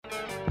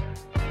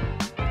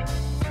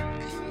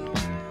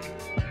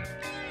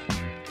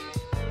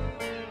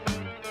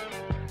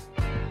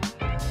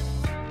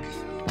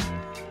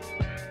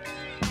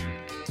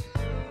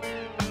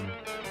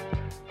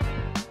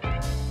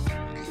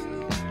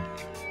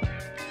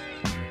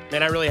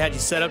Man, I really had you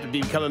set up to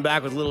be coming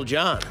back with Little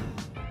John.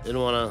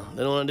 Didn't want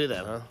to do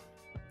that, huh?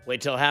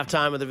 Wait till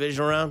halftime of the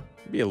divisional round?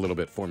 Be a little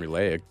bit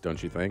formulaic,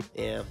 don't you think?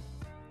 Yeah.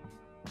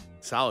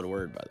 Solid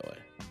word, by the way.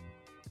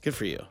 Good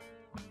for you.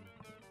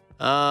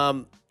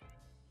 So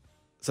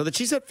the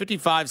Chiefs had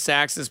 55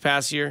 sacks this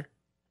past year.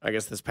 I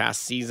guess this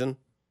past season.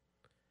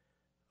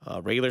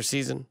 Regular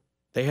season.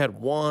 They had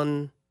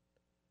 1,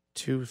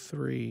 2,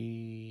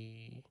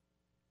 3.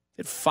 They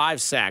had 5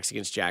 sacks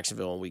against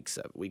Jacksonville in week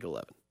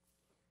 11.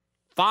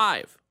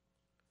 5.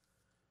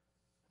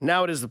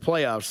 Now it is the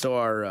playoffs, so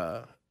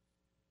our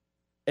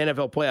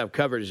NFL playoff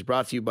coverage is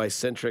brought to you by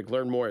Centric.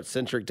 Learn more at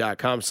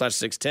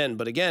centric.com/610.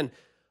 But again,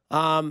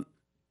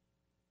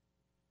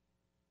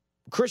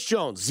 Chris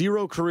Jones,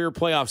 0 career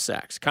playoff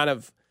sacks. Kind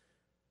of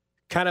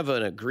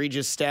an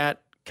egregious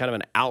stat, kind of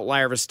an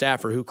outlier of a stat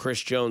for who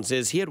Chris Jones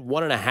is. He had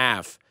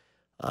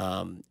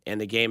 1.5 in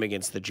the game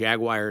against the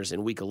Jaguars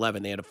in week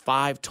 11. They had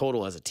 5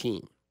 total as a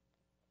team.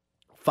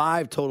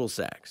 5 total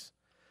sacks.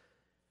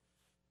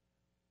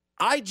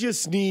 I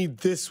just need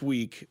this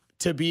week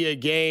to be a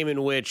game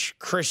in which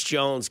Chris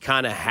Jones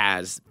kind of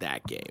has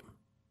that game,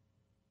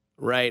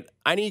 right?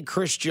 I need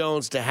Chris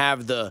Jones to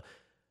have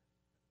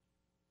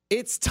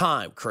it's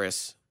time,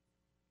 Chris.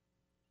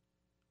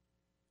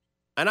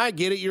 And I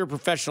get it. You're a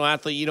professional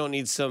athlete. You don't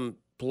need some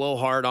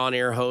blowhard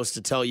on-air host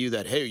to tell you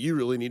that, hey, you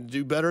really need to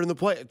do better in the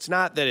play. It's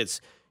not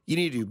that you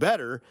need to do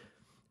better.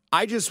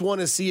 I just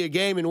want to see a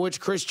game in which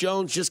Chris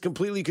Jones just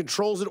completely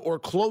controls it or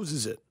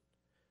closes it.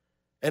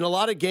 In a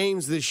lot of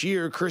games this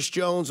year, Chris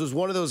Jones was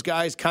one of those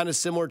guys kind of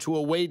similar to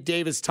a Wade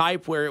Davis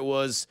type where it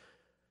was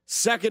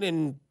 2nd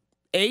and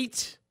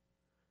 8,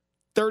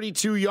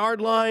 32-yard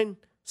line,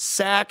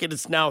 sack, and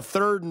it's now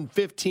 3rd and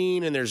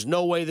 15, and there's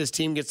no way this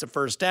team gets a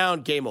first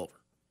down, game over.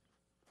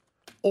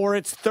 Or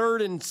it's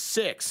 3rd and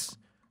 6,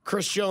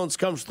 Chris Jones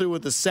comes through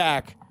with the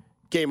sack,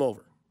 game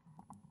over.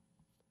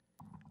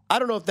 I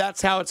don't know if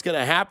that's how it's going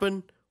to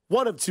happen.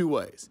 One of two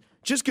ways.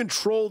 Just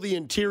control the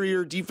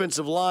interior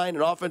defensive line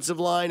and offensive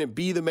line and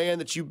be the man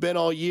that you've been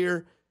all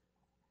year.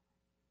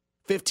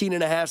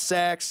 15.5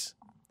 sacks,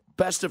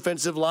 best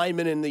defensive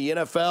lineman in the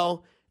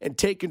NFL, and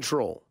take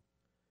control.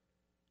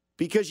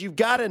 Because you've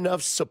got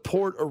enough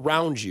support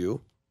around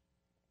you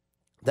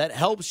that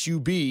helps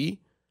you be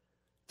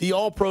the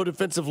all-pro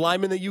defensive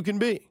lineman that you can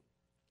be.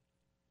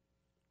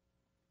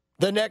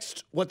 The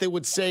next, what they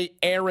would say,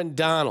 Aaron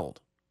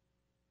Donald.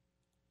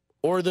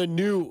 Or the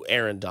new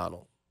Aaron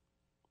Donald.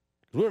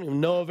 We don't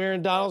even know if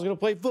Aaron Donald's going to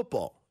play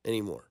football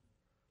anymore.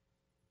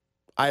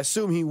 I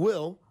assume he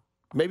will.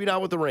 Maybe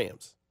not with the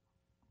Rams.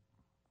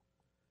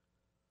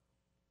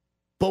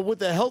 But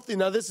with a healthy,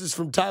 now this is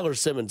from Tyler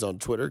Simmons on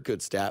Twitter,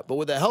 good stat. But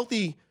with a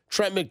healthy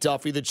Trent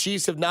McDuffie, the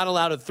Chiefs have not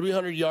allowed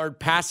 300 yards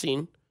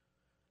passing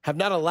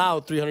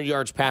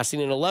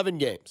in 11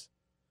 games.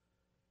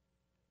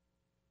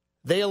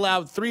 They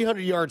allowed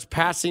 300 yards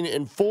passing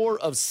in 4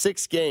 of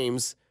 6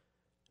 games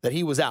that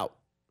he was out.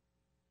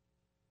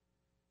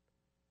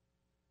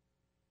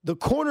 The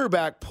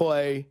cornerback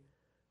play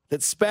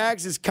that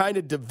Spags has kind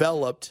of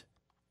developed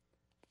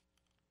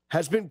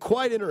has been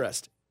quite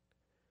interesting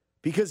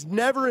because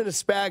never in a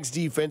Spags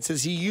defense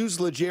has he used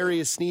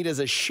L'Jarius Sneed as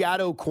a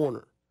shadow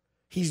corner.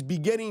 He's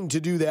beginning to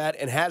do that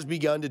and has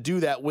begun to do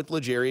that with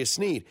L'Jarius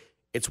Sneed.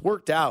 It's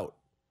worked out.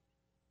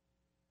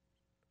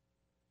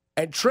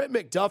 And Trent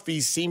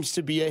McDuffie seems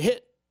to be a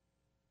hit.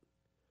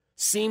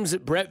 Seems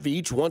that Brett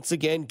Veach once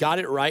again got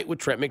it right with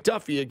Trent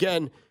McDuffie.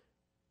 Again,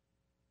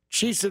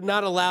 Chiefs have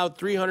not allowed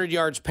 300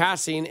 yards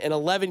passing in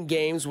 11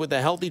 games with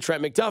a healthy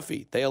Trent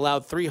McDuffie. They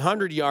allowed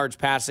 300 yards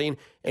passing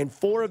in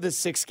 4 of the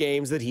 6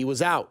 games that he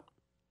was out.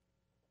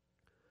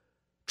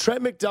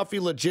 Trent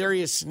McDuffie,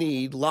 L'Jarius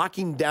Sneed,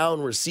 locking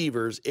down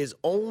receivers is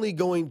only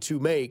going to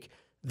make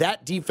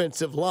that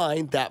defensive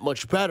line that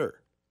much better.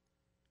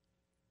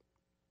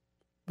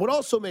 What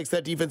also makes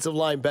that defensive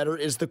line better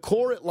is the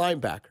core at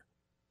linebacker.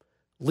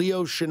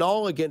 Leo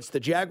Chenal against the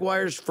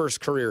Jaguars,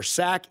 first career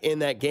sack in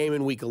that game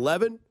in Week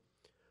 11.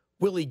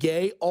 Willie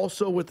Gay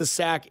also with the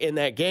sack in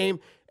that game.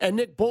 And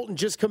Nick Bolton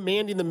just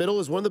commanding the middle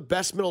as one of the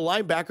best middle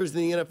linebackers in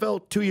the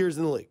NFL, 2 years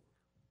in the league.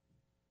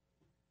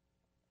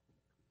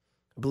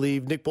 I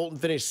believe Nick Bolton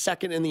finished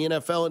 2nd in the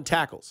NFL in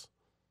tackles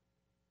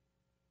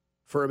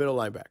for a middle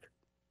linebacker.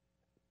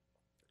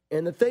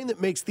 And the thing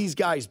that makes these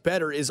guys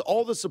better is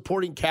all the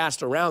supporting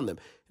cast around them.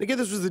 And again,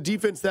 this was a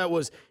defense that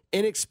was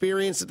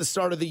inexperienced at the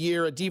start of the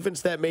year, a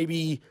defense that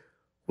maybe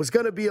was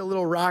going to be a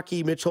little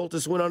rocky. Mitch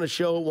Holthus went on a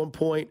show at one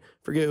point,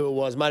 forget who it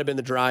was, might have been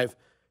The Drive,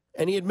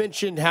 and he had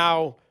mentioned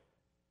how,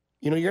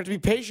 you have to be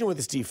patient with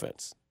this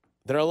defense.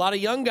 There are a lot of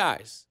young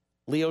guys.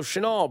 Leo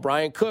Chenal,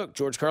 Brian Cook,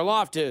 George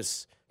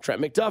Karlaftis, Trent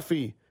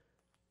McDuffie.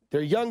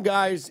 They're young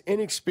guys,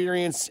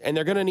 inexperienced, and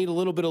they're going to need a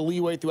little bit of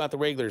leeway throughout the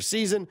regular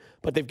season,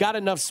 but they've got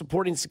enough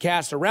supporting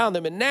cast around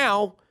them, and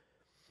now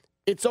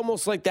it's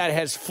almost like that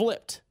has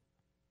flipped.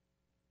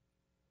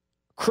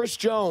 Chris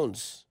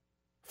Jones,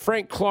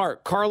 Frank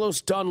Clark,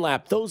 Carlos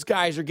Dunlap, those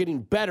guys are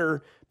getting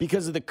better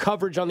because of the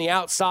coverage on the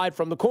outside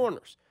from the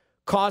corners,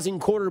 causing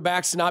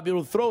quarterbacks to not be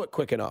able to throw it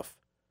quick enough.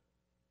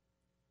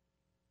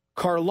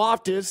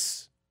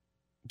 Karlaftis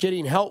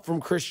getting help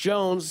from Chris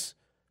Jones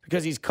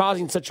because he's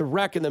causing such a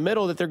wreck in the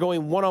middle that they're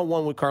going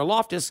one-on-one with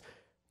Karlaftis.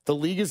 The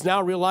league is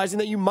now realizing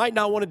that you might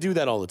not want to do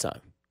that all the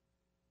time.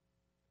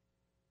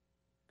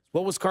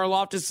 What was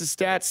Karlaftis'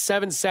 stats?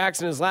 7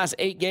 sacks in his last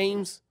 8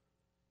 games?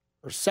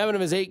 Or 7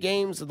 of his 8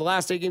 games? In the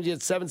last 8 games, he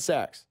had 7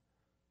 sacks.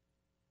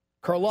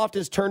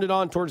 Karlaftis turned it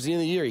on towards the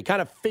end of the year. He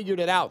kind of figured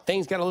it out.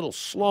 Things got a little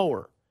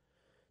slower.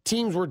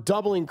 Teams were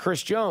doubling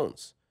Chris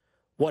Jones.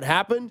 What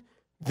happened?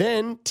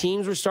 Then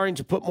teams were starting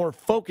to put more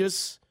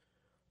focus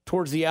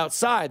towards the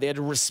outside. They had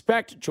to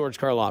respect George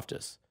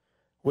Karlaftis,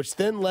 which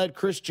then led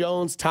Chris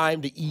Jones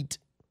time to eat.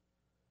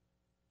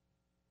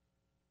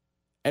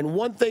 And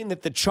one thing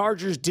that the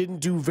Chargers didn't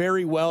do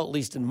very well, at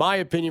least in my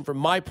opinion, from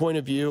my point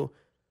of view,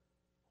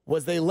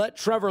 was they let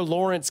Trevor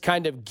Lawrence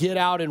kind of get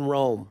out and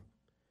roam.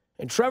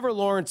 And Trevor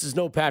Lawrence is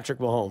no Patrick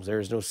Mahomes. There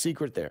is no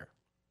secret there.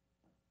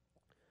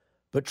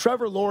 But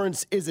Trevor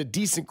Lawrence is a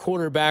decent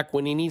quarterback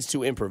when he needs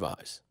to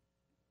improvise.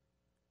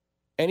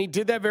 And he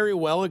did that very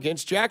well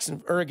against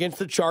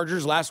the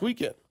Chargers last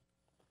weekend.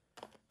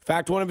 In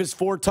fact, one of his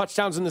 4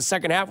 touchdowns in the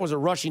second half was a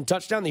rushing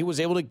touchdown that he was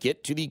able to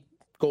get to the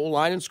goal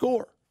line and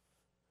score.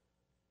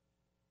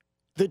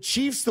 The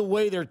Chiefs, the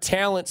way their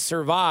talent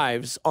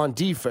survives on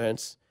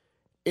defense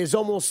is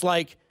almost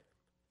like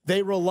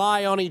they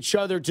rely on each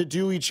other to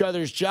do each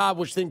other's job,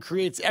 which then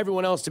creates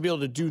everyone else to be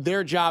able to do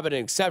their job at an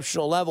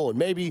exceptional level. And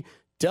maybe,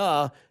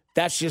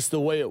 that's just the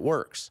way it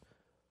works.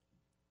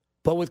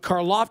 But with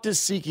Karlaftis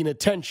seeking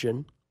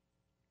attention,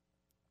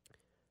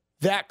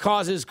 that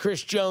causes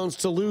Chris Jones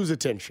to lose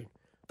attention.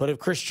 But if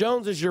Chris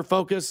Jones is your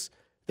focus,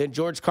 then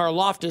George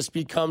Karlaftis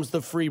becomes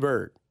the free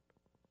bird.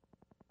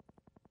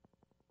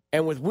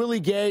 And with Willie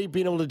Gay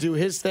being able to do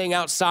his thing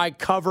outside,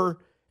 cover,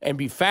 and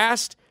be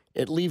fast,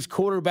 it leaves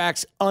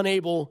quarterbacks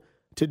unable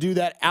to do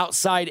that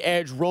outside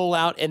edge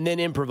rollout and then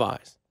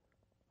improvise.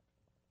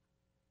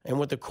 And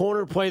with the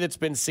corner play that's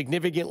been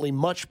significantly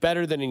much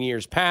better than in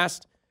years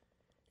past,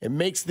 it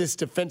makes this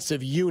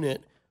defensive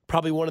unit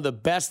probably one of the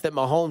best that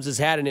Mahomes has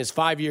had in his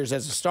 5 years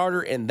as a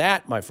starter. And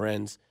that, my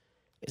friends,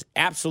 is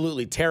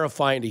absolutely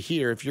terrifying to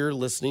hear if you're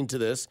listening to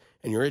this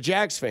and you're a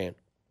Jags fan.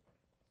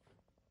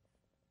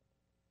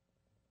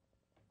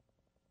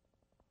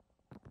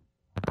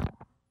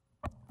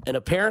 And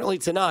apparently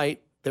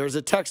tonight, there's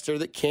a texter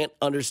that can't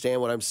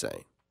understand what I'm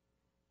saying.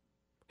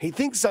 He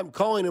thinks I'm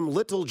calling him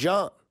Little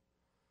John.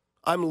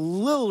 I'm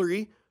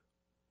literally,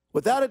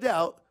 without a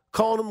doubt,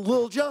 calling him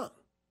Lil John.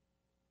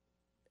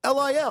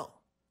 L-I-L.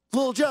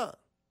 Lil John.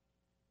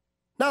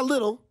 Not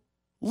little,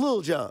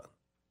 Lil John.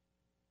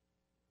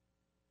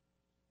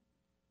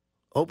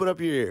 Open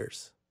up your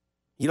ears.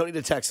 You don't need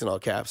to text in all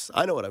caps.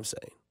 I know what I'm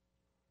saying.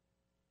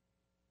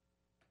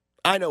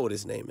 I know what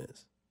his name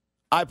is.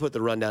 I put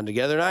the rundown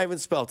together, and I even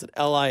spelt it,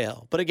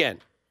 L-I-L. But again,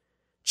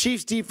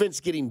 Chiefs defense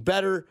getting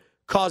better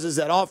causes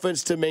that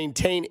offense to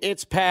maintain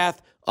its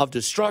path of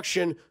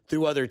destruction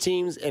through other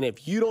teams. And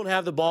if you don't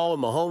have the ball,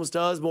 and Mahomes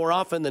does more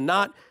often than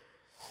not,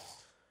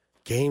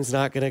 game's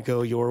not going to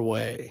go your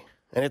way.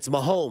 And it's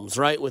Mahomes,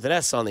 right, with an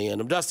S on the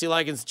end. I'm Dusty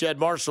Likins, Jed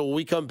Marshall. When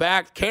we come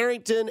back,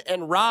 Carrington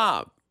and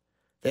Rob.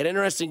 They had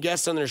interesting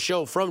guests on their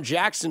show from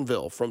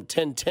Jacksonville, from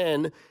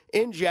 1010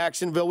 in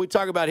Jacksonville. We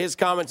talk about his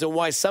comments and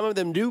why some of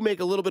them do make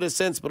a little bit of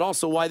sense, but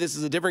also why this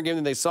is a different game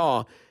than they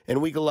saw in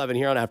Week 11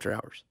 here on After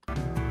Hours.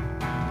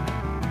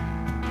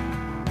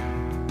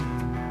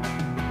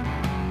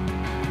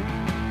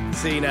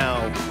 See,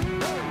 now,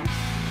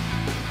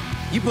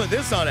 you put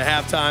this on at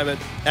halftime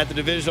at the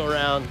divisional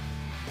round.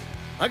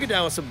 I get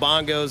down with some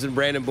bongos and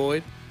Brandon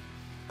Boyd.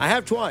 I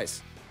have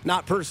twice.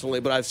 Not personally,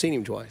 but I've seen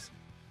him twice.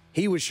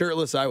 He was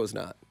shirtless. I was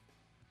not.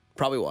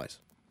 Probably wise.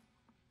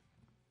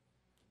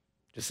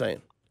 Just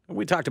saying.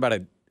 We talked about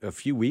it a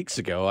few weeks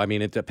ago. I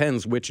mean, it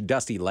depends which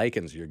Dusty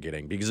Likins you're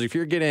getting. Because if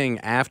you're getting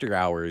After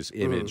Hours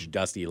image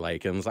Dusty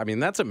Likins, I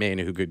mean, that's a man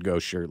who could go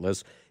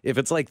shirtless. If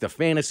it's like the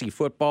fantasy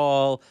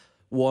football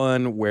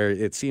one where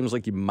it seems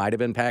like you might have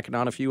been packing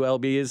on a few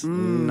LBs,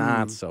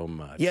 not so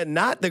much. Yeah,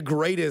 not the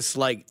greatest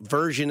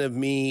version of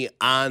me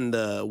on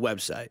the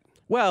website.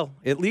 Well,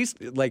 at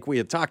least like we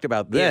had talked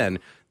about then,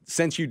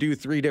 since you do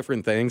 3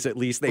 different things, at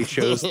least they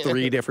chose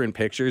 3 different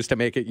pictures to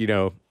make it,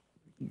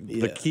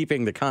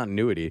 keeping the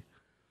continuity.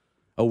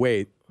 Oh,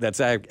 wait, that's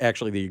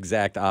actually the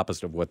exact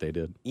opposite of what they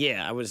did.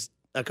 Yeah, I was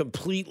a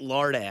complete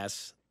lard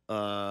ass.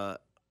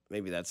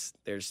 Maybe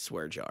there's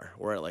swear jar.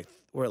 We're at like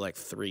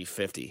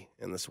 $3.50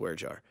 in the swear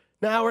jar.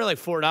 No, we're at like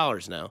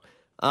 $4 now.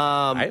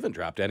 I haven't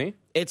dropped any.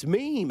 It's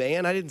me,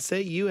 man. I didn't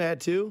say you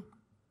had to.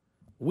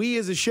 We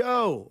as a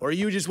show, or are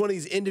you just one of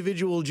these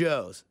individual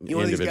Joes? You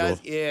one of these guys?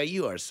 Yeah,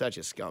 you are such a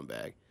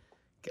scumbag.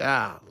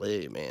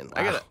 Golly, man.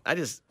 Wow.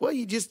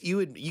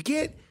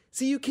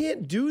 You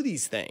can't do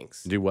these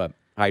things. Do what?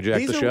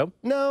 Hijack the show?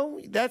 No,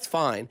 that's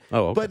fine.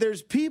 Oh, okay. But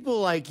there's people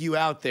like you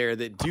out there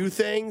that do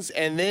things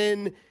and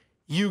then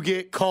you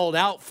get called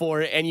out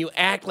for it and you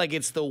act like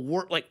it's the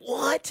worst. Like,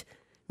 what?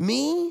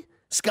 Me?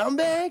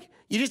 Scumbag?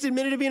 You just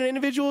admitted to being an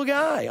individual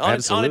guy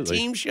on a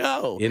team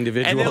show.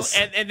 Individuals.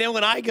 And then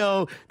when I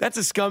go, that's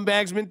a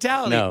scumbag's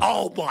mentality. No.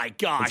 Oh, my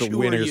gosh. It's a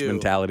winner's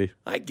mentality.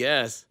 I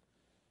guess.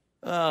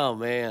 Oh,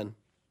 man.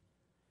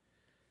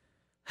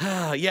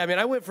 Yeah, I mean,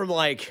 I went from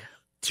like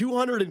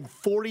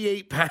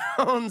 248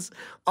 pounds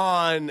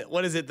on,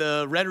 what is it,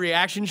 the Red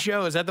Reaction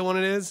Show? Is that the one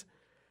it is?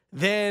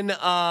 Then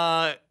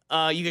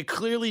you could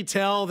clearly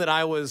tell that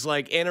I was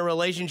like in a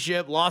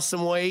relationship, lost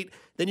some weight.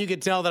 Then you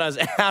could tell that I was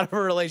out of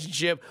a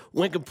relationship,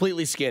 went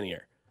completely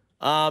skinnier.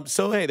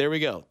 So, hey, there we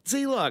go.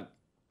 See, look,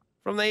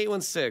 from the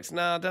 816,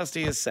 no,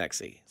 Dusty is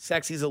sexy.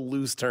 Sexy is a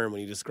loose term when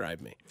you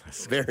describe me.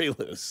 Very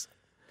loose.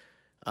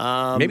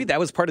 Maybe that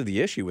was part of the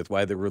issue with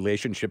why the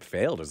relationship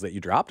failed, is that you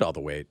dropped all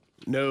the weight.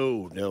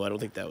 No, I don't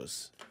think that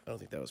was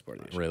part of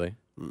the issue. Really?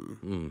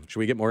 Should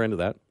we get more into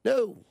that?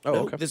 No.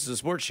 Okay. This is a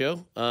sports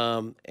show,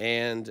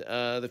 and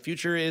the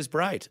future is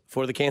bright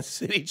for the Kansas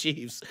City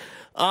Chiefs.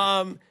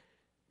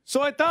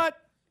 So I thought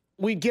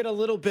we'd get a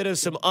little bit of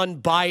some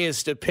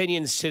unbiased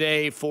opinions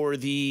today for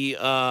the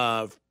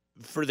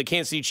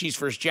Kansas City Chiefs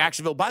versus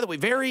Jacksonville. By the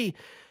way,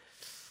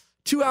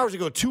 2 hours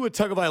ago, Tua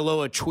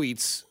Tagovailoa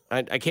tweets.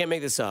 I can't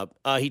make this up.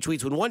 He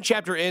tweets, when one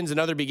chapter ends,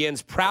 another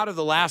begins. Proud of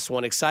the last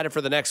one, excited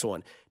for the next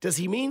one. Does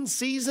he mean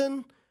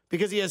season?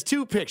 Because he has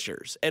two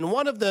pictures. And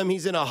one of them,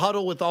 he's in a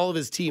huddle with all of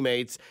his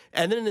teammates.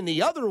 And then in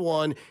the other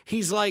one,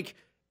 he's like,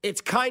 it's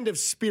kind of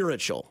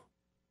spiritual.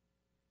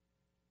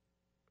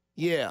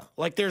 Yeah,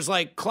 like there's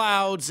like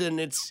clouds and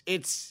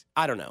it's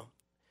I don't know.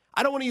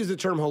 I don't want to use the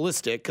term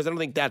holistic because I don't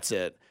think that's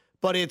it.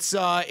 But it's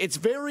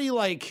very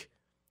like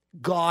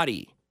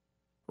gaudy,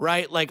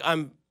 right? Like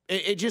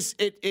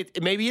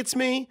maybe it's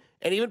me.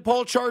 And even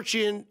Paul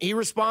Charchian, he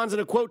responds in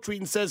a quote tweet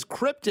and says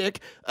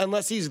cryptic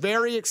unless he's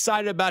very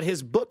excited about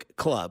his book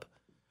club.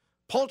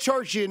 Paul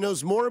Charchian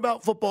knows more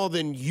about football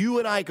than you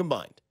and I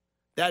combined.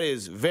 That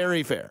is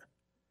very fair.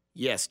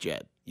 Yes,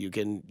 Jed. You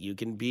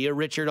can be a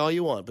Richard all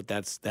you want, but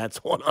that's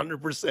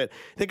 100%.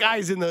 The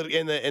guy's in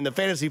the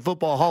Fantasy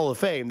Football Hall of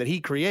Fame that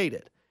he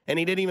created, and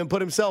he didn't even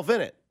put himself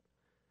in it.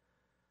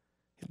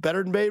 He's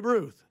better than Babe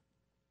Ruth.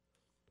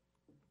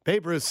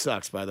 Babe Ruth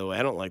sucks, by the way.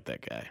 I don't like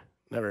that guy.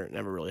 Never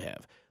really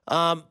have.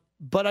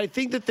 But I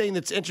think the thing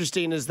that's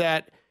interesting is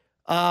that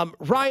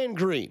Ryan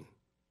Green,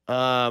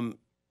 a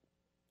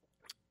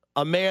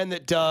man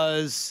that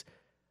does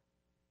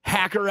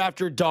Hacker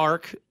After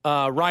Dark,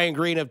 Ryan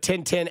Green of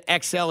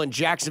 1010XL in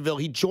Jacksonville,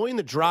 he joined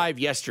the drive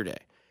yesterday.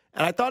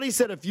 And I thought he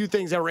said a few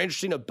things that were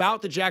interesting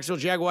about the Jacksonville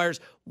Jaguars.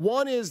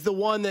 One is the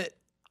one that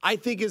I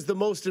think is the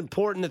most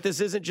important, that this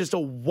isn't just a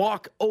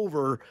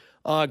walk-over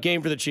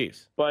game for the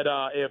Chiefs. But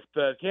if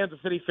the Kansas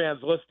City fans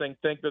listening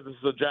think that this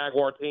is a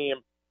Jaguar team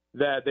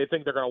that they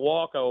think they're going to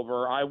walk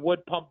over, I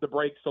would pump the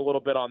brakes a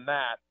little bit on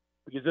that,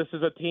 because this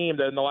is a team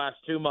that in the last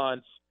 2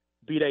 months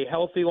beat a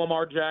healthy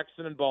Lamar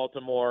Jackson in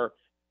Baltimore,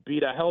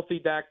 beat a healthy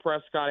Dak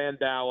Prescott in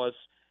Dallas,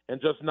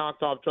 and just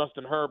knocked off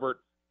Justin Herbert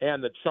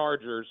and the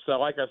Chargers. So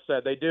like I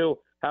said, they do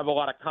have a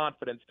lot of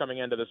confidence coming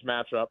into this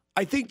matchup.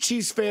 I think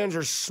Chiefs fans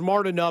are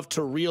smart enough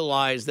to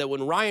realize that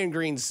when Ryan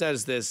Green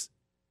says this,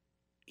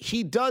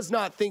 he does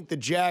not think the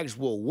Jags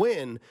will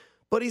win,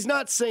 but he's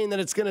not saying that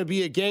it's going to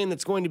be a game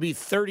that's going to be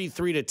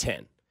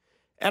 33-10.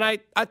 And I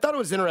thought it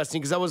was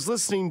interesting because I was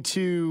listening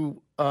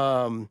to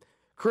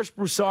Chris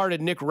Broussard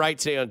and Nick Wright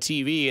today on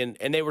TV,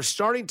 and they were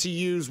starting to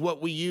use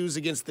what we use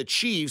against the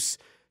Chiefs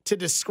to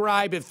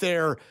describe if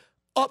they're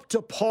up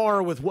to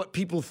par with what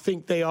people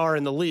think they are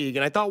in the league.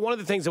 And I thought one of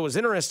the things that was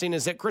interesting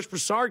is that Chris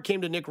Broussard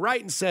came to Nick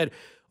Wright and said,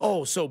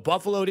 oh, so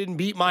Buffalo didn't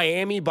beat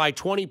Miami by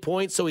 20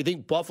 points, so we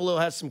think Buffalo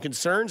has some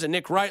concerns? And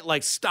Nick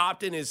Wright,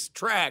 stopped in his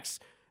tracks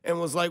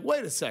and was like,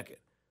 wait a second.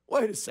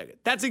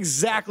 That's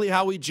exactly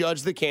how we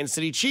judge the Kansas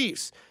City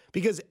Chiefs.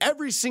 Because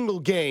every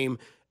single game,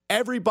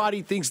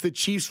 everybody thinks the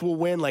Chiefs will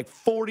win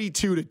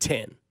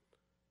 42-10.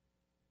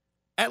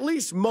 At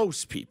least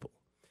most people.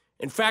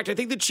 In fact, I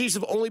think the Chiefs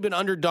have only been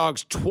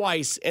underdogs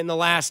twice in the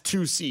last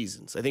 2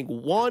 seasons. I think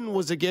one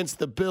was against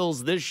the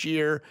Bills this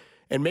year,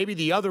 and maybe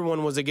the other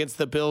one was against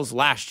the Bills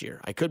last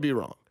year. I could be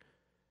wrong.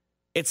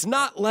 It's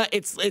not.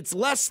 It's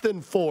less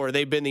than 4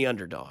 they've been the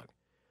underdog.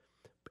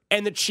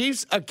 And the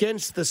Chiefs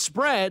against the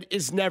spread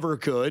is never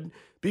good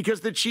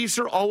because the Chiefs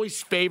are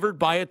always favored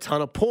by a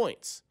ton of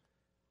points.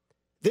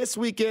 This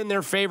weekend,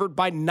 they're favored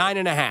by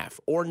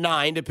 9.5 or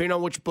 9, depending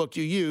on which book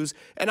you use.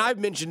 And I've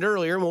mentioned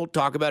earlier, and we'll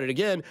talk about it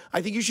again,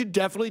 I think you should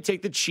definitely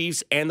take the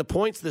Chiefs and the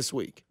points this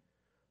week.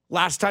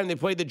 Last time they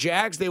played the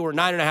Jags, they were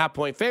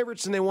 9.5-point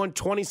favorites, and they won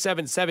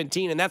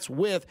 27-17, and that's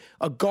with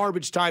a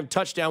garbage time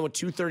touchdown with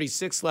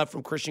 2:36 left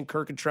from Christian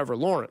Kirk and Trevor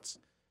Lawrence.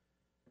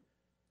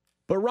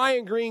 But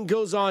Ryan Green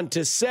goes on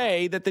to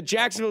say that the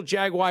Jacksonville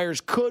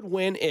Jaguars could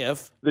win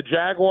if the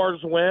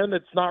Jaguars win.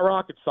 It's not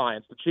rocket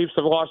science. The Chiefs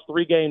have lost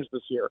 3 games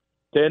this year,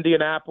 to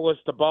Indianapolis,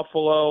 to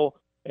Buffalo,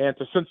 and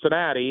to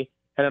Cincinnati.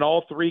 And in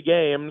all 3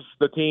 games,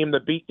 the team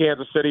that beat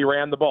Kansas City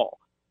ran the ball.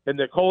 In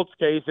the Colts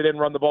case, they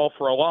didn't run the ball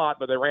for a lot,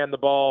 but they ran the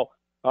ball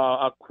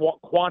a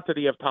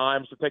quantity of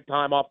times to take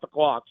time off the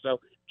clock. So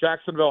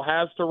Jacksonville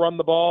has to run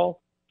the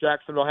ball.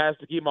 Jacksonville has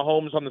to keep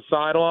Mahomes on the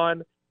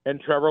sideline, and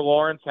Trevor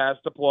Lawrence has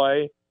to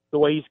play the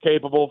way he's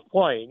capable of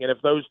playing. And if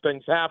those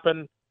things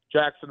happen,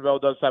 Jacksonville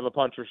does have a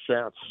puncher's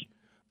chance.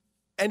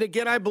 And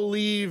again, I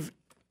believe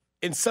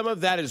in some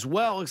of that as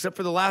well, except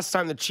for the last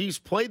time the Chiefs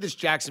played this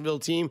Jacksonville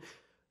team,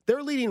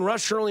 their leading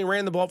rusher only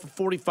ran the ball for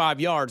 45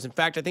 yards. In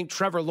fact, I think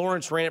Trevor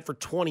Lawrence ran it for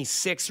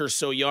 26 or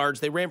so yards.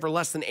 They ran for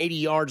less than 80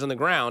 yards on the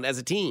ground as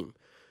a team.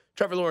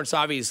 Trevor Lawrence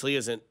obviously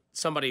isn't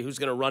somebody who's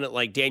going to run it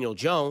like Daniel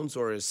Jones,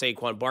 or as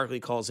Saquon Barkley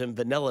calls him,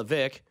 Vanilla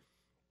Vic.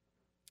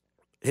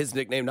 His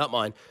nickname, not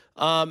mine.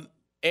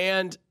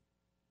 And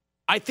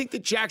I think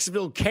that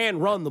Jacksonville can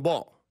run the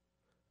ball.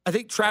 I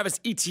think Travis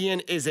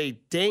Etienne is a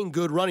dang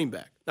good running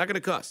back. Not going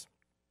to cuss.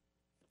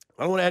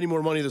 I don't want to add any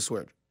more money this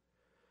word.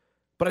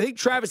 But I think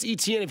Travis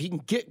Etienne, if he can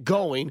get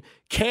going,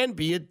 can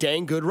be a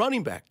dang good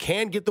running back.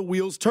 Can get the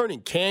wheels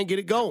turning. Can get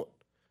it going.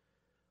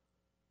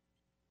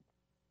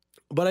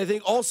 But I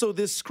think also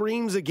this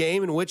screams a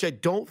game in which I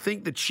don't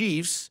think the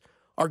Chiefs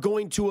are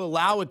going to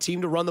allow a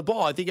team to run the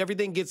ball. I think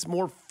everything gets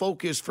more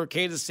focused for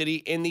Kansas City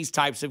in these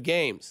types of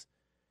games.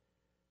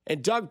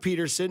 And Doug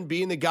Peterson,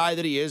 being the guy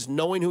that he is,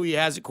 knowing who he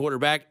has at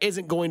quarterback,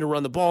 isn't going to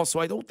run the ball. So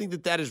I don't think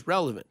that that is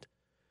relevant.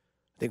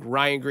 I think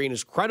Ryan Green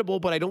is credible,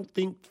 but I don't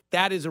think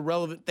that is a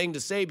relevant thing to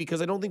say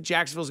because I don't think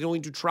Jacksonville is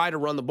going to try to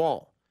run the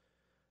ball.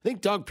 I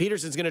think Doug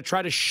Peterson's going to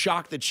try to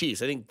shock the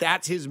Chiefs. I think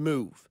that's his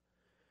move.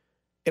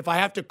 If I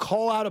have to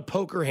call out a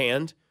poker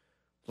hand,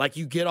 like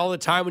you get all the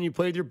time when you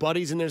play with your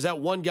buddies, and there's that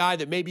one guy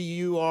that maybe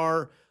you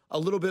are a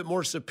little bit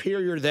more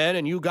superior than,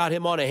 and you got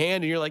him on a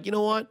hand, and you're like, you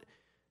know what?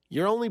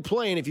 You're only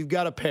playing if you've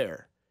got a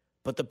pair.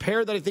 But the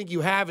pair that I think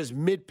you have is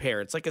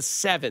mid-pair. It's like a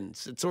 7,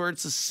 or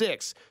it's a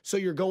 6, so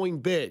you're going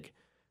big.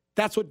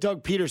 That's what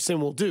Doug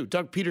Peterson will do.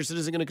 Doug Peterson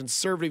isn't going to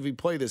conservatively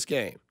play this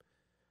game.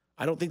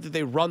 I don't think that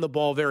they run the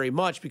ball very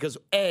much because,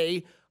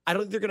 A, I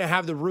don't think they're going to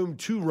have the room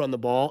to run the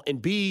ball,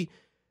 and B,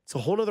 it's a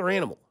whole other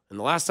animal. And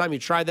the last time you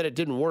tried that, it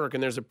didn't work,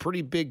 and there's a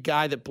pretty big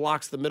guy that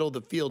blocks the middle of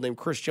the field named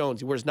Chris Jones.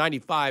 He wears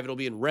 95. It'll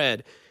be in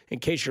red in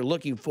case you're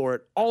looking for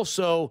it.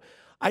 Also,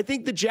 I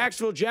think the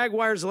Jacksonville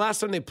Jaguars, the last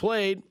time they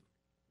played,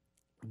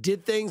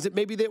 did things that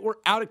maybe that were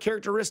out of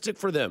characteristic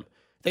for them.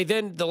 They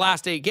then, the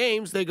last 8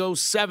 games, they go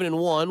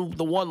 7-1,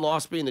 the one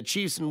loss being the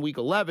Chiefs in Week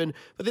 11,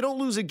 but they don't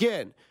lose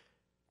again.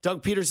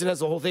 Doug Peterson has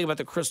the whole thing about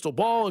the crystal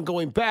ball, and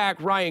going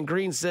back, Ryan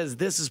Green says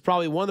this is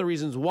probably one of the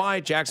reasons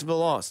why Jacksonville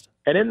lost.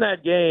 And in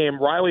that game,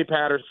 Riley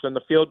Patterson,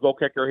 the field goal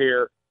kicker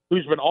here,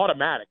 who's been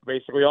automatic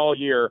basically all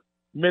year,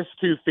 missed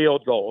 2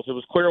 field goals. It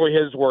was clearly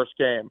his worst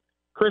game.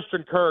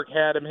 Christian Kirk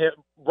had him hit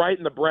right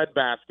in the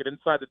breadbasket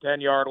inside the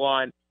 10-yard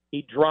line.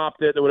 He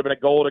dropped it. It would have been a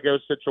goal-to-go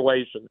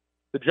situation.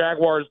 The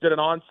Jaguars did an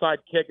onside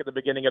kick at the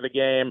beginning of the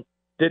game,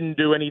 didn't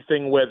do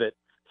anything with it.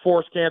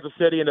 Forced Kansas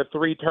City into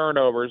 3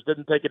 turnovers,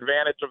 didn't take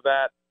advantage of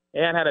that,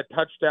 and had a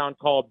touchdown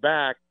called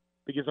back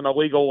because an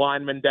illegal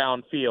lineman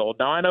downfield.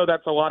 Now, I know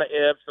that's a lot of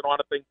ifs and a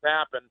lot of things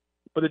happen,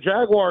 but the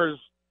Jaguars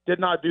did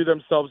not do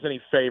themselves any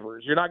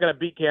favors. You're not going to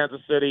beat Kansas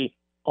City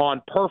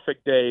on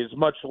perfect days,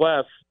 much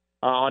less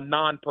on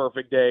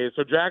non-perfect days.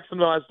 So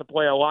Jacksonville has to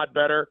play a lot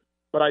better,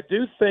 but I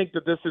do think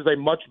that this is a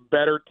much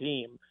better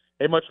team,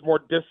 a much more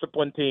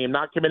disciplined team,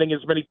 not committing as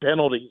many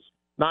penalties,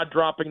 not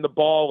dropping the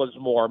ball as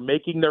more,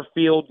 making their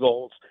field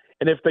goals.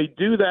 And if they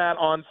do that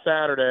on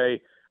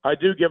Saturday, I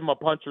do give them a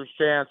puncher's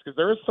chance because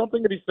there is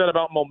something to be said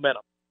about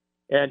momentum.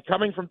 And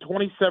coming from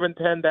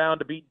 27-10 down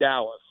to beat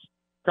Dallas,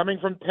 coming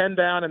from 10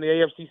 down in the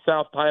AFC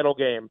South title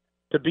game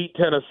to beat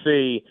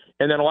Tennessee,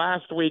 and then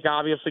last week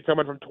obviously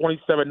coming from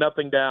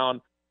 27-0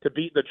 down to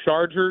beat the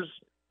Chargers,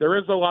 there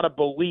is a lot of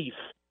belief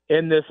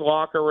in this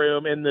locker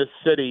room, in this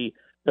city,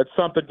 that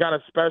something kind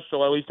of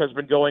special at least has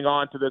been going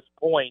on to this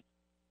point,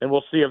 and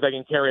we'll see if they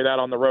can carry that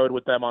on the road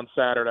with them on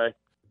Saturday.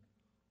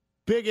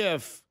 Big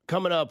if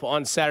coming up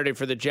on Saturday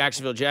for the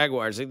Jacksonville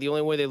Jaguars. I think the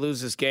only way they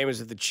lose this game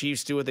is if the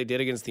Chiefs do what they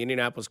did against the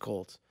Indianapolis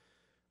Colts.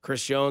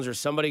 Chris Jones or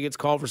somebody gets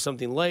called for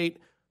something late.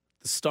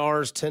 The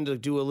Stars tend to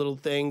do a little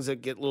things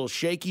that get a little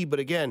shaky, but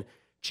again,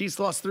 Chiefs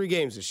lost 3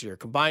 games this year,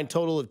 combined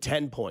total of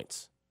 10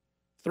 points.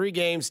 3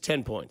 games,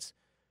 10 points.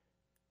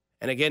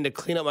 And again, to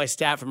clean up my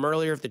stat from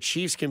earlier, if the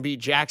Chiefs can beat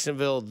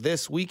Jacksonville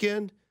this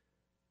weekend,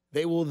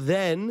 they will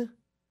then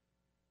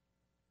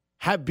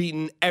have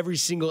beaten every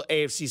single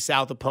AFC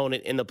South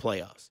opponent in the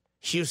playoffs.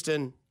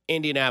 Houston,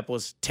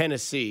 Indianapolis,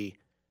 Tennessee,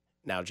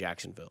 now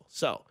Jacksonville.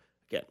 So,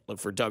 again, look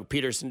for Doug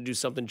Peterson to do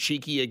something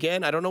cheeky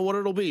again. I don't know what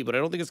it'll be, but I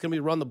don't think it's going to be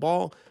run the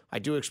ball. I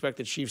do expect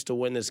the Chiefs to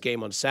win this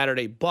game on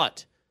Saturday.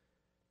 But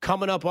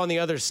coming up on the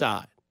other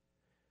side,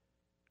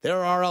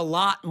 there are a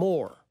lot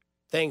more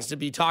things to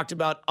be talked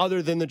about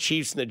other than the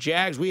Chiefs and the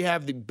Jags. We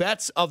have the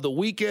bets of the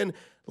weekend.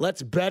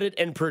 Let's bet it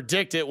and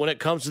predict it when it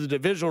comes to the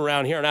divisional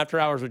round here on After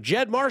Hours with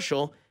Jed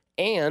Marshall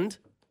and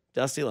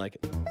Dusty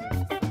Likins.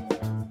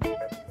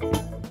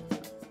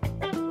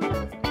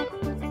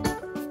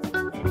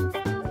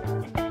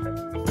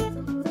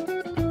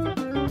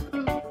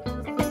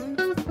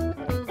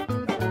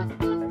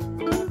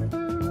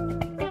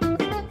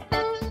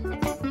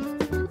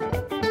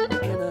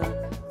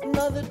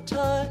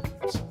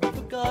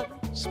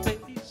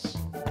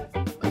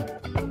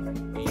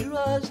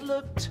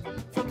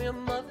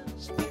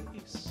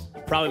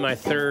 Probably my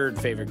third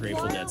favorite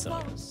Grateful Dead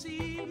song.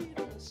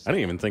 I don't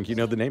even think you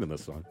know the name of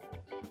this song.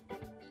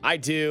 I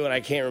do, and I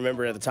can't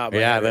remember it at the top of my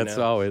head. Yeah, right that's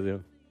now. always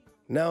it.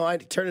 No, I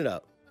turn it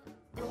up.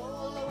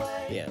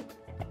 Yeah.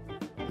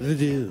 The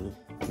Dew.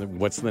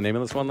 What's the name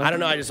of this one? Then? I don't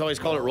know. I just always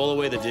call it Roll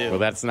Away the Dew. Well,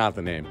 that's not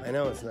the name. I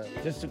know it's not.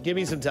 Just give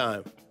me some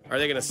time. Are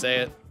they going to say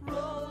it?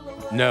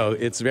 No,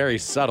 it's very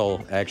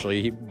subtle,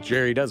 actually.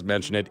 Jerry does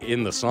mention it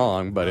in the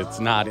song, but it's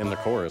not in the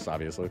chorus,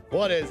 obviously.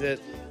 What is it?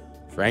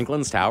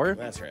 Franklin's Tower?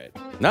 That's right.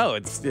 No,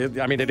 it is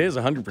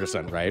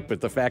 100% right,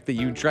 but the fact that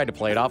you tried to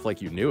play it off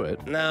like you knew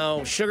it.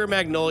 No, Sugar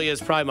Magnolia is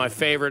probably my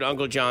favorite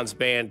Uncle John's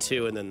band,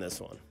 too, and then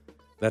this one.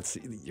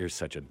 You're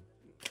such a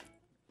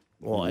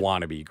What?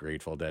 wannabe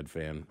Grateful Dead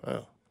fan.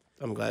 Oh,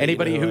 I'm glad.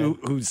 Anybody you know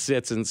who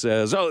sits and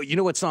says, "Oh, you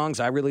know what songs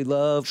I really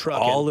love? Truckin'.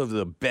 All of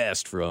the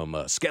best from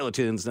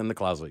Skeletons in the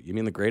Closet." You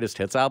mean the Greatest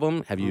Hits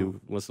album? Have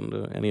you listened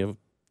to any of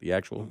the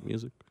actual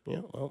music?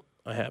 Yeah, well,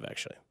 I have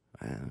actually.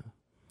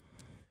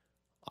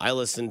 I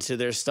listened to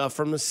their stuff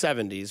from the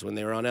 70s when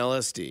they were on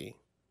LSD.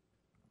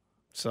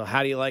 So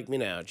how do you like me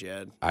now,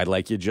 Jed? I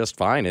like you just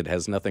fine. It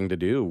has nothing to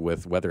do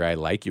with whether I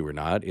like you or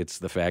not. It's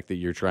the fact that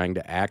you're trying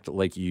to act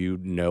like you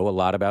know a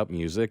lot about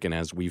music, and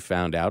as we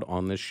found out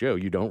on this show,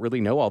 you don't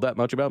really know all that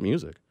much about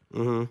music.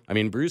 Mm-hmm. I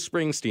mean, Bruce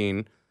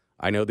Springsteen,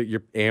 I know that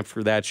you're amped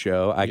for that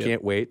show. I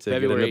can't wait to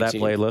February get into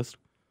that 18th. playlist.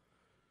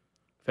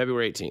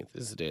 February 18th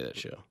is the day of that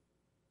show.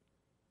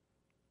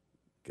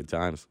 Good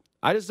times.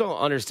 I just don't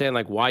understand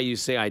why you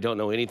say I don't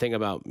know anything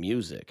about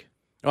music.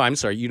 Oh, I'm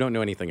sorry. You don't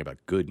know anything about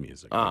good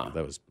music. Ah.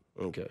 That was,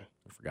 Okay.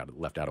 I forgot,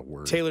 left out a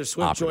word. Taylor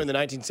Swift Operative. joined the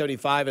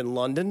 1975 in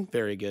London.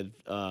 Very good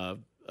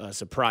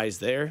surprise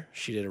there.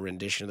 She did a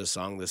rendition of the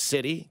song "The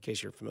City," in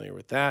case you're familiar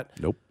with that.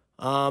 Nope.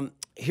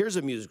 Here's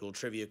a musical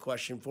trivia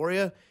question for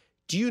you.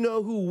 Do you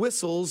know who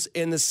whistles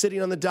in the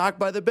 "Sitting on the Dock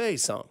by the Bay"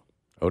 song?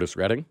 Otis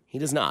Redding? He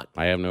does not.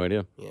 I have no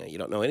idea. Yeah, you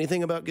don't know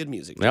anything about good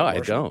music. No, I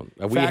Marshall. don't.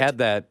 In We fact, had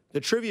that. The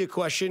trivia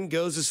question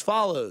goes as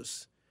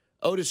follows.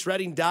 Otis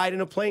Redding died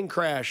in a plane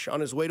crash on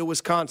his way to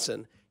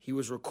Wisconsin. He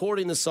was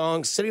recording the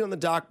song "Sitting on the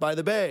Dock by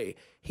the Bay."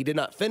 He did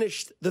not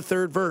finish the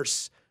third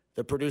verse.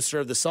 The producer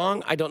of the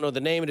song, I don't know the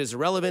name, it is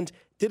irrelevant,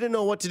 didn't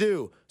know what to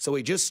do, so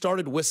he just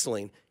started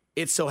whistling.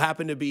 It so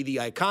happened to be the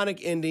iconic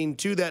ending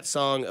to that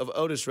song of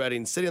Otis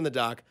Redding sitting on the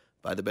dock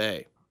by the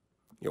bay.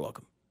 You're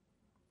welcome.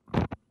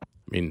 I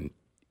mean,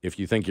 if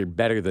you think you're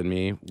better than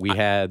me, we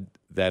had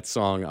that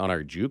song on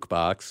our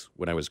jukebox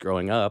when I was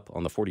growing up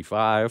on the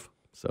 45.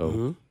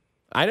 So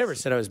I never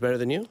said I was better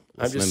than you.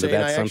 I'm listening just to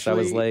saying that since I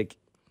was actually, like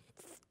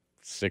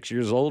 6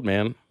 years old,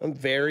 man. I'm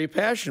very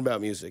passionate about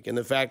music, and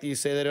the fact that you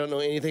say they don't know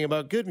anything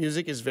about good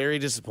music is very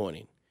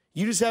disappointing.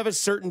 You just have a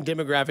certain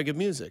demographic of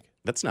music.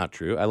 That's not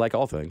true. I like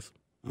all things.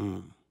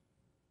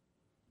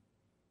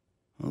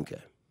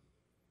 Okay.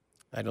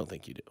 I don't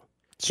think you do.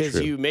 It's Because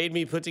true. you made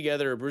me put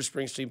together a Bruce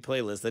Springsteen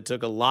playlist that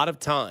took a lot of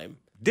time.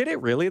 Did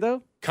it really,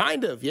 though?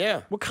 Kind of,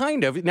 yeah. Well,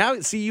 kind of. Now,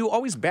 see, you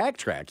always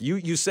backtrack.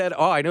 You said,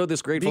 "Oh, I know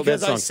this Grateful Dead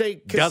Because I song." say-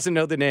 'cause- doesn't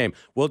know the name.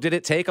 Well, did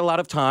it take a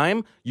lot of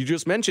time? You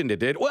just mentioned it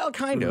did. Well,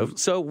 kind of.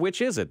 So,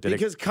 which is it? Did it?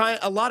 Because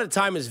a lot of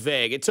time is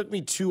vague. It took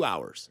me 2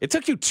 hours. It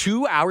took you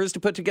 2 hours to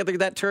put together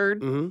that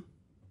turd.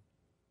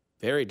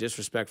 Very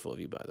disrespectful of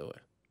you, by the way.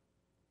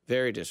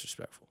 Very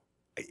disrespectful.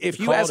 If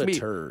you Call asked it a me,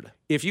 turd.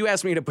 if you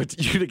asked me to put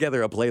you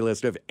together a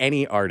playlist of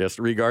any artist,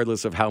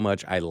 regardless of how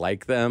much I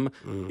like them,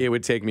 it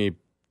would take me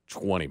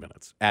 20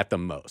 minutes at the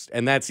most,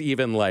 and that's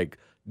even like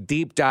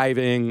deep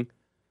diving.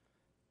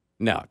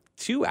 No,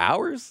 2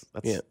 hours.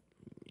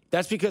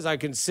 That's because I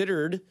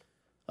considered,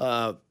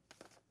 can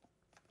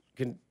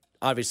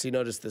obviously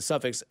notice the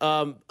suffix,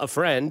 a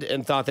friend,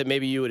 and thought that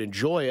maybe you would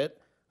enjoy it.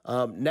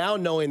 Now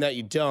knowing that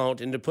you don't,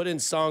 and to put in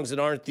songs that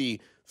aren't the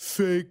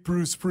fake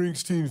Bruce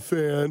Springsteen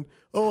fan.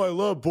 Oh, I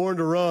love Born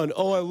to Run.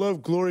 Oh, I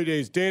love Glory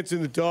Days, Dance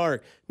in the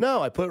Dark.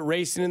 No, I put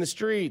Racing in the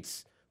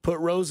Streets. Put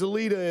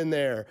Rosalita in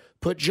there.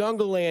 Put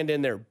Jungle Land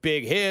in there.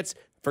 Big hits.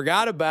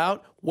 Forgot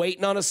about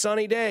Waiting on a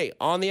Sunny Day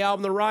on the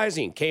album The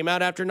Rising. Came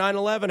out after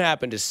 9/11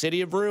 happened. A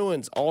City of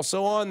Ruins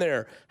also on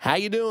there. How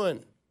you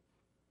doing?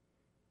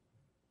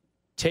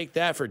 Take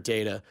that for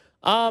data.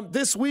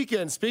 This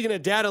weekend, speaking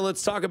of data,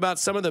 let's talk about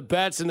some of the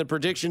bets and the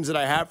predictions that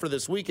I have for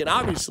this weekend.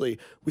 Obviously,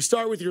 we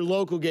start with your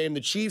local game,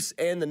 the Chiefs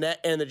and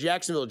the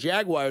Jacksonville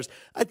Jaguars.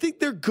 I think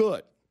they're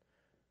good.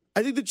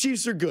 I think the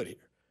Chiefs are good here.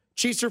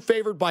 Chiefs are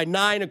favored by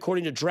 9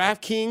 according to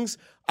DraftKings.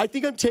 I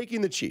think I'm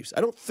taking the Chiefs.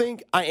 I don't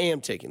think I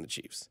am taking the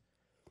Chiefs.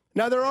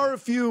 Now, there are a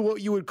few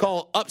what you would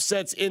call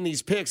upsets in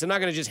these picks. I'm not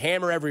going to just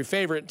hammer every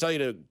favorite and tell you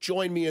to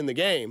join me in the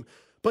game.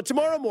 But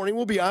tomorrow morning,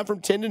 we'll be on from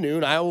 10 to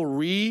noon. I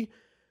will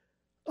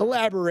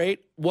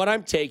elaborate what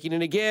I'm taking.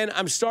 And again,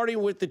 I'm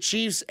starting with the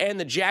Chiefs and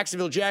the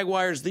Jacksonville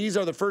Jaguars. These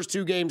are the first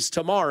two games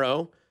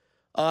tomorrow.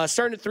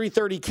 Starting at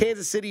 3:30,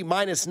 Kansas City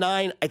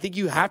 -9. I think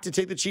you have to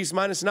take the Chiefs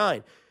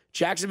 -9.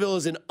 Jacksonville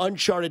is in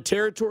uncharted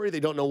territory. They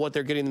don't know what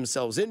they're getting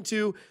themselves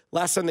into.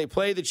 Last time they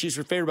played, the Chiefs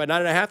were favored by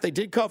 9.5. They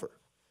did cover.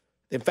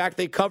 In fact,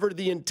 they covered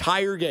the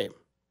entire game.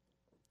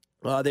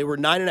 They were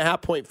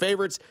 9.5-point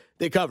favorites.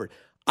 They covered.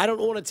 I don't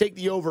want to take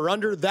the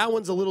over-under. That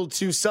one's a little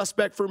too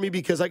suspect for me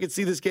because I could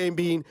see this game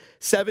being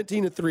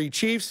 17-3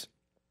 Chiefs.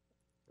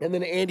 And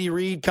then Andy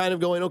Reid kind of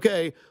going,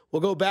 okay,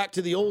 we'll go back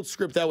to the old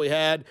script that we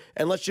had,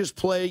 and let's just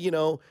play,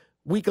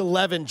 Week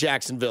 11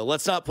 Jacksonville.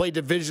 Let's not play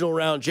divisional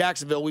round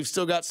Jacksonville. We've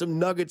still got some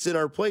nuggets in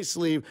our play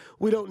sleeve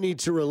we don't need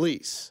to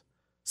release.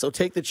 So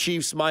take the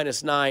Chiefs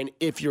 -9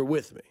 if you're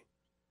with me.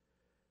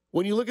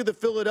 When you look at the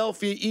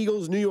Philadelphia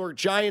Eagles New York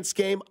Giants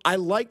game, I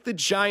like the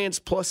Giants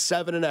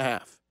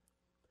 +7.5.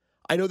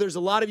 I know there's a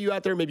lot of you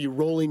out there maybe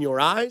rolling your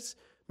eyes,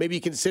 maybe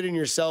considering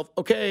yourself,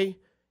 okay,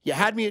 you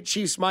had me at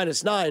Chiefs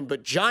 -9,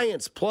 but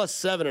Giants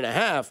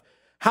 +7.5.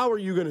 How are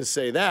you going to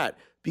say that?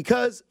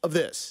 Because of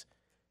this.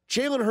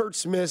 Jalen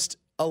Hurts missed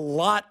a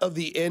lot of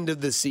the end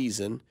of the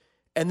season,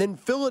 and then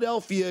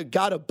Philadelphia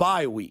got a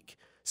bye week.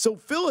 So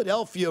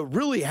Philadelphia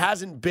really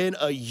hasn't been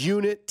a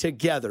unit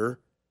together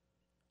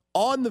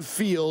on the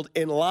field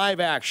in live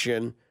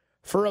action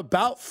for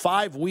about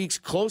 5 weeks,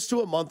 close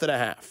to a month and a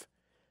half.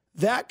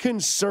 That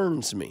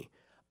concerns me.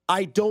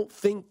 I don't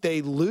think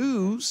they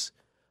lose,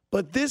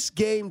 but this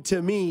game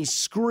to me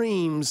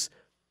screams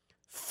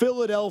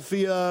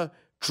Philadelphia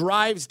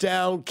drives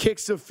down,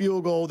 kicks a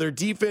field goal, their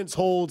defense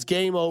holds,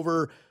 game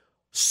over,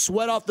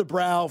 sweat off the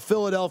brow.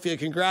 Philadelphia,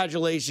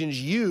 congratulations,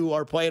 you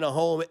are playing a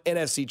home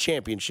NFC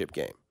championship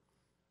game.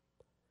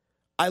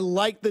 I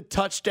like the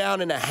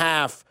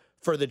 1.5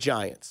 for the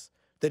Giants.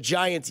 The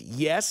Giants,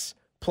 yes,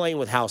 playing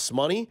with house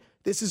money.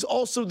 This is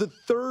also the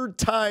third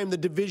time the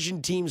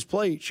division teams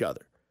play each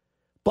other.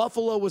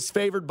 Buffalo was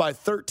favored by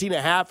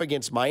 13.5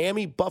 against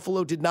Miami.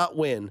 Buffalo did not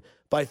win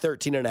by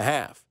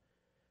 13.5.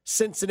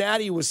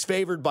 Cincinnati was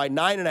favored by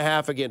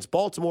 9.5 against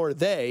Baltimore.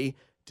 They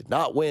did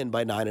not win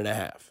by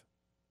 9.5.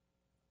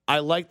 I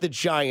like the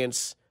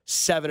Giants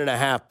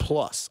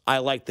 7.5+. I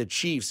like the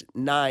Chiefs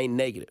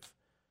 9-.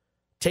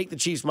 Take the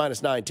Chiefs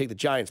 -9. Take the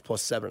Giants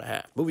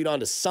 +7.5. Moving on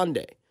to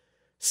Sunday.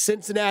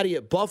 Cincinnati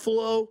at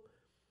Buffalo.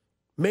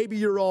 Maybe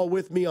you're all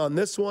with me on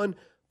this one,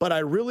 but I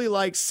really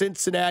like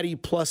Cincinnati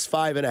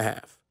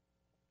 +5.5.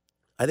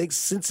 I think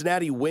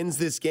Cincinnati wins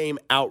this game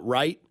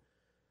outright.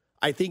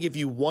 I think if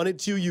you wanted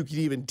to, you could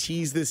even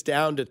tease this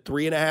down to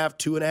 3.5,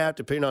 2.5,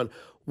 depending on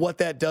what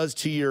that does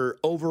to your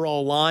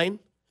overall line.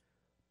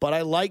 But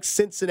I like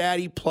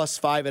Cincinnati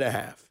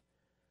 +5.5.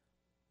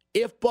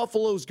 If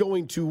Buffalo's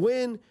going to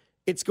win,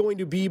 it's going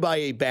to be by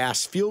a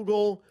Bass field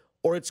goal,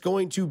 or it's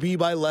going to be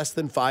by less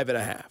than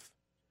 5.5.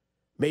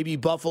 Maybe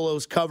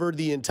Buffalo's covered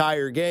the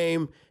entire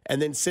game,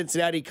 and then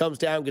Cincinnati comes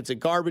down, gets a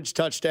garbage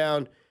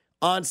touchdown,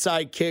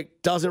 onside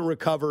kick, doesn't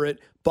recover it.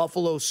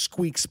 Buffalo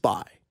squeaks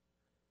by.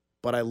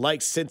 But I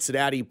like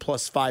Cincinnati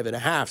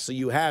 +5.5, so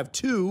you have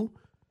two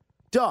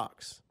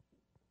dogs.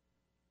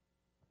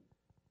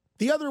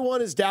 The other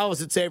one is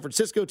Dallas at San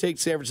Francisco. Take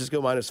San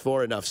Francisco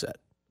 -4, enough said.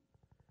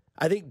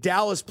 I think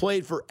Dallas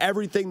played for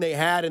everything they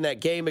had in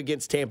that game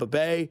against Tampa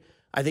Bay.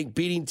 I think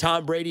beating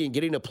Tom Brady and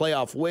getting a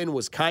playoff win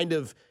was kind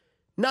of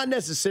not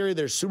necessarily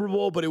their Super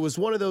Bowl, but it was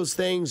one of those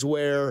things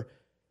where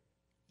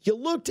you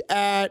looked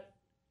at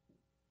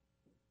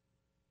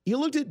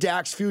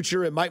Dak's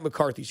future and Mike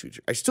McCarthy's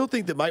future. I still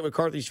think that Mike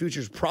McCarthy's future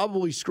is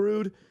probably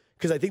screwed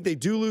because I think they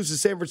do lose to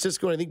San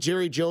Francisco, and I think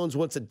Jerry Jones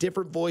wants a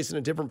different voice and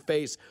a different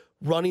face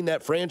running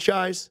that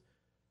franchise.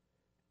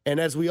 And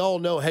as we all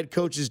know, head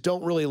coaches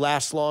don't really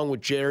last long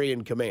with Jerry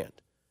in command.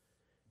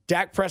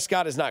 Dak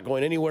Prescott is not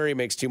going anywhere. He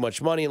makes too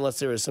much money unless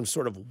there is some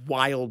sort of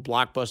wild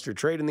blockbuster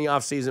trade in the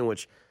offseason,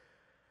 which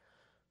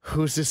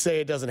who's to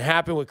say it doesn't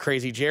happen with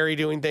Crazy Jerry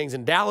doing things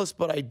in Dallas.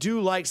 But I do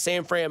like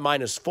San Fran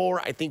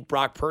 -4. I think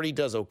Brock Purdy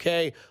does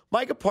okay.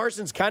 Micah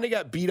Parsons kind of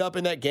got beat up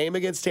in that game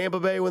against Tampa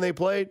Bay when they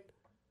played.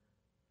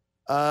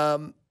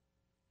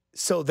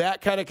 So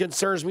that kind of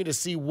concerns me to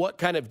see what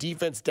kind of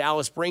defense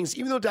Dallas brings,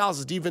 even though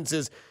Dallas' defense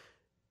is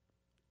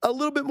a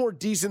little bit more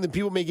decent than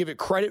people may give it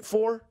credit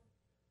for.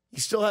 You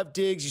still have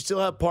Diggs, you still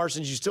have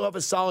Parsons, you still have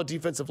a solid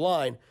defensive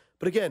line.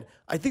 But again,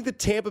 I think the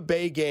Tampa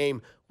Bay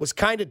game was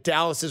kind of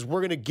Dallas's,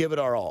 we're going to give it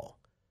our all.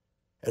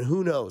 And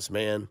who knows,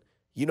 man?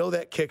 You know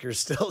that kicker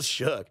still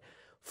shook.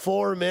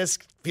 4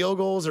 missed field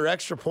goals or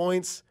extra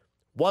points.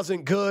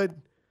 Wasn't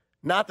good.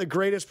 Not the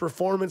greatest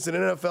performance in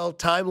NFL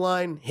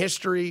timeline,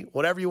 history,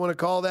 whatever you want to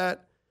call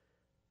that.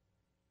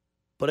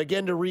 But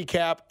again, to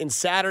recap, in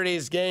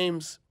Saturday's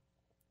games,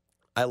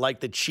 I like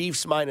the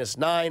Chiefs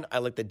 -9. I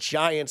like the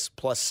Giants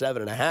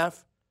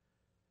 +7.5.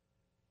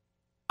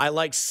 I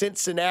like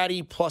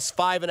Cincinnati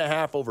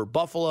 +5.5 over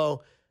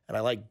Buffalo. And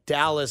I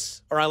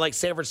like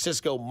San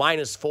Francisco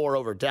 -4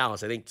 over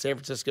Dallas. I think San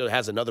Francisco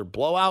has another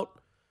blowout.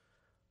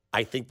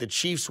 I think the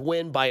Chiefs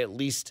win by at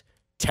least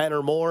 10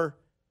 or more.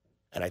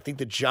 And I think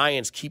the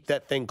Giants keep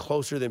that thing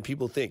closer than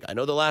people think. I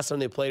know the last time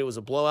they played it was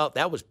a blowout.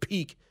 That was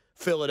peak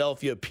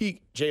Philadelphia,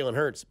 peak Jalen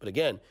Hurts. But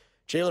again,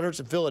 Jalen Hurts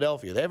and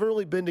Philadelphia, they haven't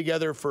really been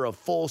together for a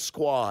full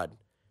squad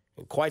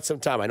in quite some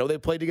time. I know they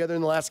played together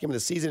in the last game of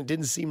the season. It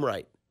didn't seem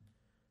right.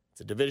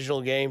 It's a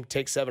divisional game.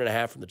 Take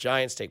 7.5 from the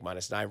Giants. Take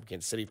 -9 from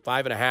Kansas City.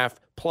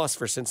 5.5+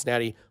 for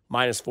Cincinnati.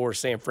 -4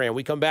 San Fran.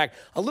 We come back.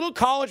 A little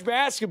college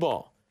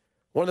basketball.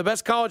 One of the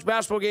best college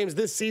basketball games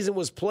this season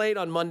was played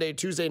on Monday,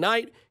 Tuesday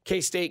night.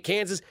 K-State,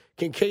 Kansas.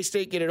 Can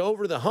K-State get it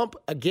over the hump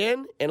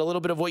again? And a little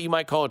bit of what you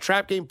might call a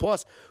trap game.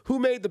 Plus, who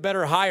made the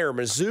better hire,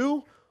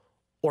 Mizzou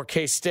or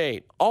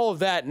K-State? All of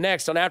that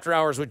next on After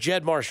Hours with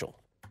Jed Marshall.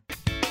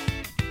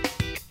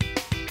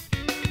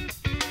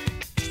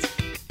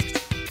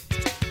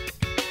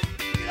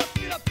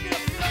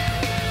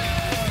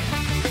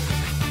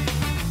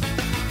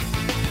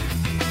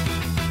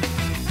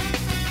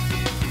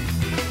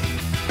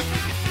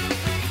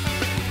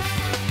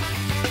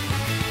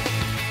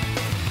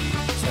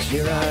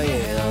 Here I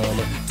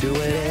am,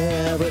 doing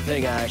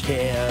everything I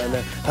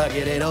can. I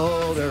get it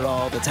older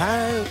all the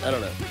time. I don't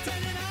know.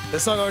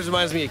 This song always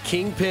reminds me of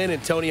Kingpin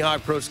and Tony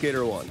Hawk Pro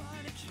Skater 1.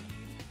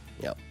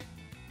 Yep.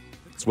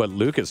 It's what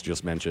Lucas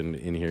just mentioned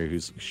in here,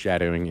 who's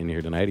shadowing in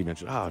here tonight. He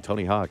mentioned,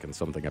 Tony Hawk and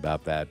something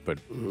about that, but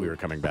we were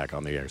coming back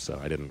on the air, so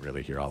I didn't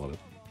really hear all of it.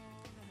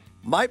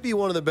 Might be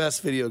one of the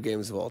best video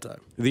games of all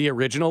time. The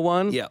original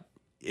one? Yeah.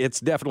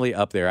 It's definitely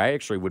up there. I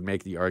actually would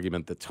make the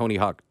argument that Tony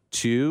Hawk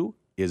 2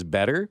 is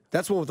better.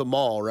 That's one with the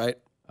mall, right?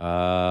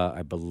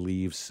 I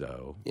believe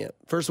so. Yeah.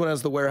 First one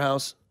has the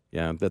warehouse.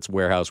 Yeah, that's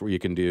warehouse where you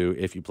can do,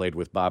 if you played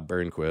with Bob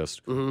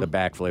Burnquist, the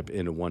backflip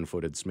into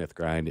one-footed Smith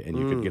grind, and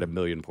you could get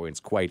 1,000,000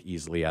 points quite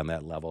easily on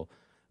that level.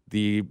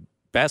 The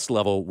best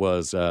level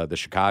was the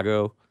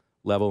Chicago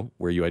level,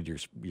 where you had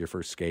your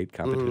first skate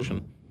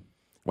competition.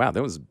 Wow,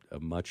 that was a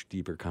much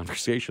deeper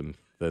conversation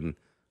than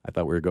I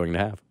thought we were going to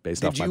have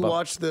based off my Did you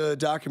watch the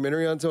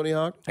documentary on Tony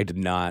Hawk? I did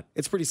not.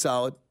 It's pretty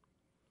solid.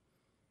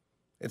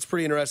 It's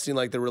pretty interesting,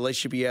 like the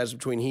relationship he has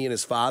between he and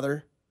his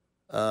father.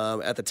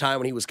 At the time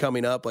when he was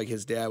coming up, like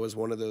his dad was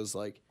one of those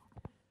like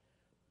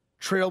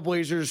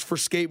trailblazers for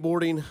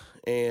skateboarding,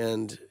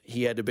 and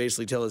he had to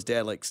basically tell his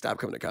dad, like, stop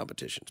coming to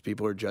competitions.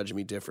 People are judging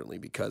me differently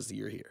because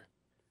you're here.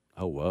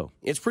 Oh, whoa.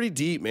 It's pretty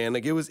deep, man.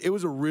 Like it was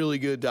a really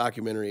good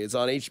documentary. It's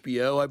on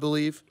HBO, I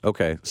believe.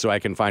 Okay, so I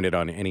can find it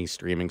on any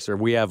streaming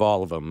service. We have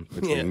all of them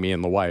between me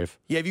and the wife.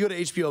 Yeah, if you go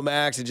to HBO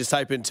Max and just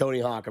type in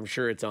Tony Hawk, I'm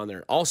sure it's on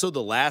there. Also,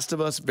 The Last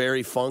of Us,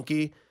 very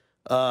funky.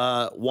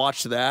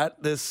 Watched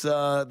that this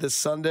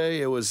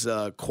Sunday. It was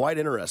quite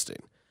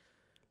interesting.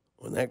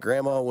 When that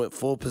grandma went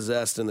full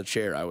possessed in the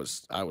chair, I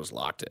was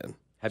locked in.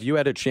 Have you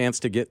had a chance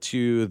to get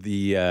to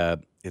the?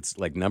 It's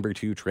like number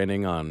 2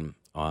 trending on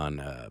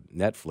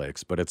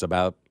Netflix, but it's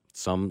about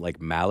some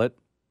like mallet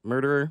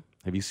murderer.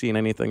 Have you seen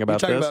anything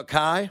about this? You're talking about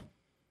Kai,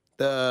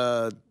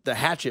 the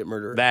hatchet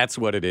murderer. That's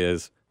what it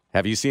is.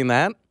 Have you seen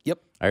that? Yep.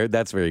 I heard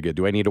that's very good.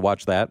 Do I need to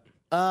watch that?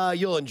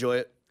 You'll enjoy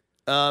it.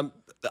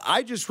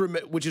 I just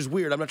remember, which is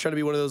weird. I'm not trying to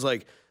be one of those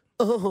like,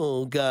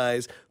 oh,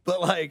 guys,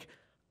 but like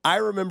I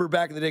remember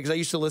back in the day because I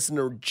used to listen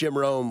to Jim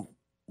Rome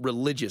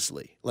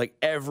religiously. Like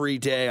every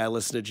day, I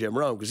listened to Jim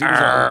Rome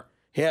because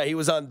he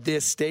was on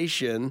this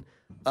station.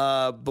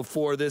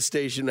 Before this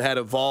station had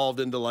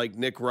evolved into like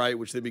Nick Wright,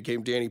 which then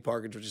became Danny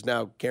Parkins, which is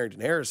now Carrington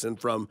Harrison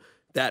from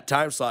that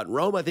time slot. And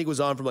Rome, I think, was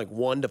on from like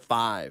 1 to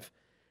 5.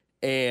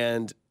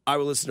 And I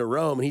would listen to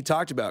Rome, and he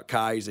talked about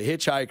Kai. He's a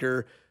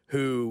hitchhiker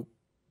who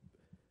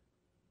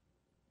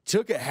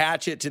took a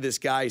hatchet to this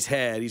guy's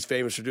head. He's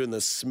famous for doing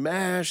the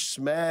smash,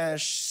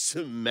 smash,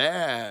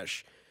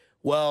 smash.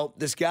 Well,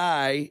 this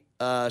guy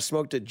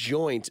smoked a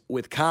joint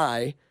with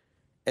Kai,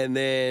 and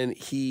then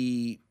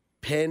he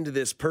pinned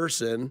this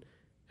person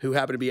who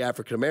happened to be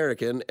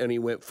African-American, and he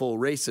went full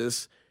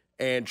racist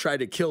and tried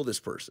to kill this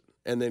person.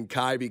 And then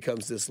Kai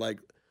becomes this, like,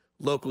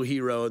 local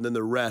hero, and then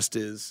the rest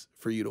is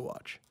for you to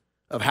watch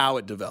of how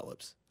it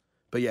develops.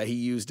 But, yeah, he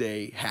used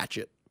a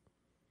hatchet,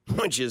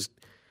 which is,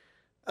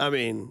 I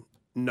mean,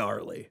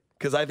 gnarly.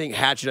 Because I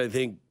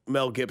think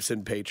Mel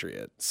Gibson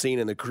Patriot, Scene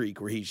in the Creek,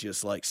 where he's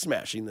just, like,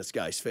 smashing this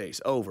guy's face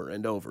over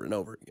and over and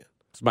over again.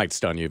 This might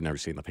stun you. You've never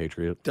seen The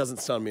Patriot. Doesn't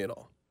stun me at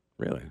all.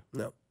 Really?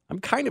 No. I'm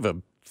kind of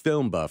a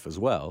film buff as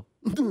well.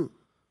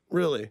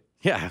 Really?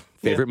 Yeah.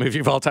 Favorite movie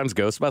of all time is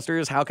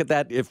Ghostbusters. How could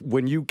that,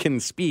 when you can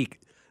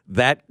speak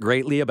that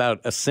greatly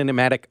about a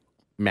cinematic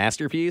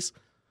masterpiece,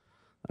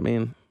 I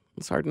mean,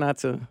 it's hard not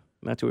to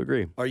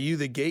agree. Are you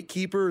the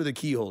gatekeeper or the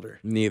key holder?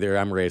 Neither.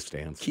 I'm Ray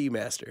Stans.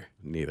 Keymaster.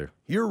 Neither.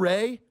 You're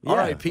Ray? Yeah,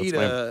 R.I.P.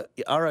 to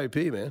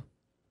R.I.P., man.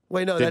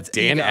 Wait, no, that's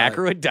Dan Egon.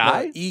 Aykroyd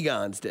die? No,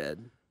 Egon's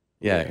dead.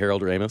 Yeah,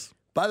 Harold Ramis.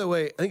 By the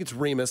way, I think it's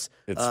Remus.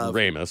 It's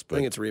Ramis, but I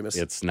think it's Remus.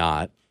 It's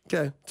not.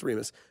 Okay, it's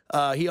Remus.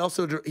 He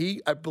also,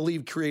 I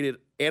believe, created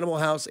Animal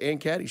House and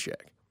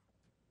Caddyshack.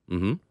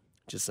 Mm-hmm.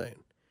 Just saying.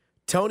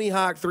 Tony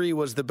Hawk 3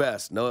 was the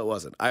best. No, it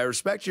wasn't. I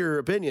respect your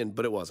opinion,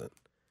 but it wasn't.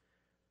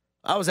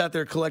 I was out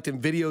there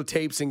collecting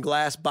videotapes in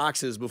glass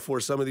boxes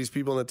before some of these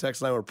people in the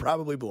text line were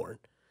probably born.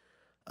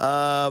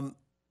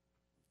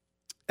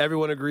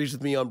 Everyone agrees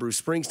with me on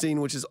Bruce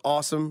Springsteen, which is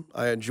awesome.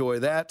 I enjoy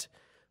that.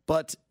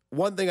 But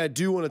one thing I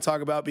do want to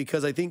talk about,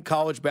 because I think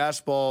college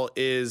basketball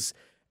is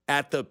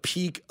at the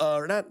peak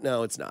of,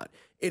 it's not.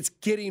 It's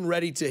getting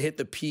ready to hit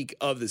the peak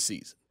of the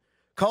season.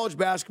 College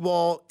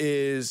basketball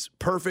is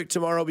perfect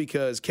tomorrow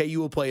because KU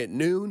will play at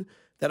noon.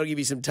 That'll give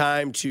you some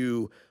time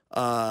to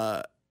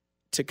kind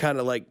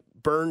of like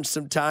burn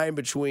some time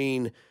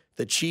between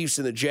the Chiefs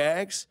and the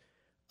Jags.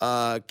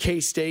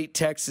 K-State,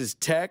 Texas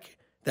Tech.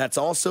 That's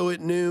also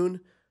at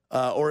noon.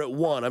 Or at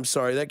 1. I'm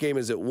sorry, that game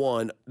is at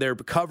 1. Their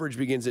coverage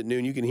begins at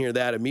noon. You can hear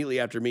that immediately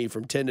after me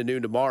from 10 to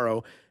noon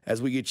tomorrow as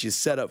we get you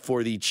set up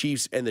for the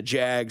Chiefs and the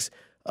Jags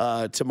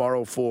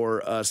tomorrow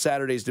for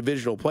Saturday's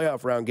divisional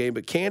playoff round game.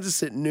 But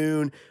Kansas at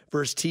noon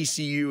versus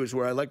TCU is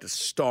where I like to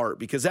start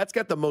because that's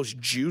got the most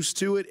juice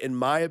to it, in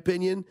my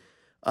opinion.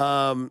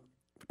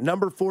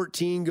 Number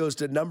 14 goes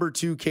to number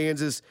 2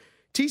 Kansas.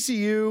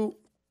 TCU,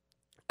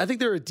 I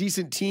think they're a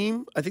decent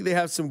team. I think they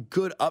have some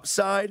good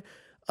upside.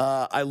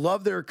 I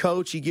love their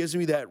coach. He gives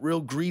me that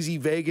real greasy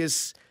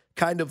Vegas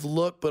kind of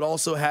look, but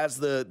also has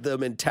the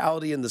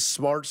mentality and the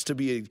smarts to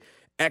be an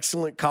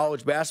excellent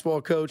college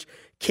basketball coach.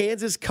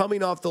 Kansas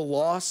coming off the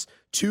loss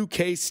to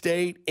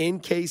K-State in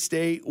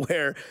K-State,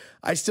 where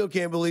I still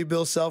can't believe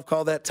Bill Self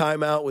called that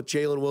timeout with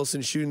Jalen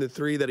Wilson shooting the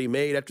 3 that he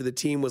made after the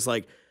team was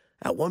like,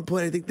 at one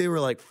point, I think they were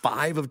like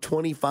 5 of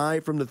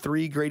 25 from the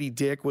 3. Grady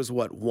Dick was,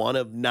 1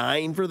 of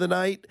 9 for the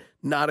night?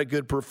 Not a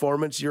good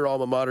performance. Your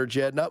alma mater,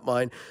 Jed, not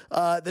mine.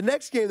 The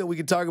next game that we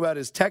can talk about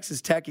is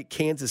Texas Tech at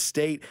Kansas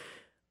State.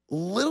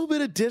 Little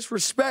bit of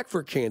disrespect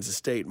for Kansas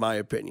State, in my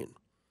opinion.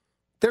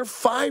 They're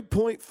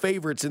 5-point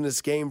favorites in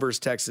this game versus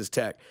Texas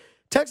Tech.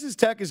 Texas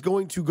Tech is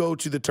going to go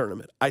to the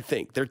tournament, I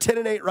think. They're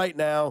 10-8 right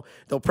now.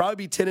 They'll probably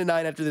be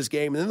 10-9 after this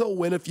game, and then they'll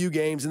win a few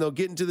games, and they'll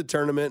get into the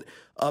tournament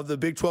of the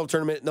Big 12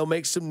 tournament, and they'll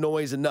make some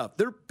noise enough.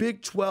 They're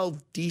Big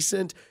 12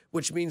 decent,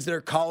 which means they're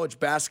college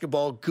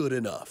basketball good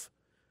enough.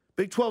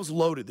 Big 12's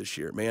loaded this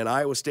year, man.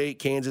 Iowa State,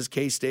 Kansas,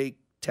 K-State,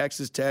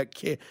 Texas Tech,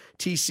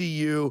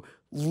 TCU,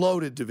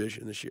 loaded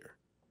division this year.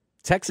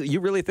 Texas, you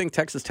really think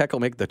Texas Tech will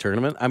make the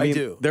tournament? I mean,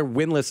 do. They're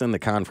winless in the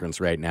conference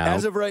right now.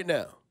 As of right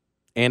now.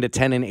 And a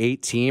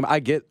 10-8 team. I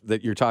get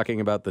that you're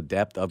talking about the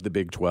depth of the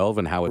Big 12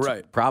 and how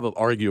it's probably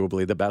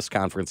arguably the best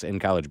conference in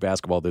college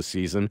basketball this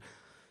season.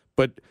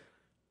 But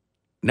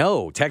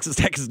no, Texas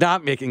Tech is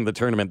not making the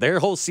tournament. Their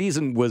whole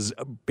season was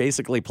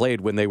basically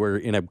played when they were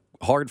in a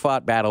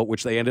hard-fought battle,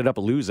 which they ended up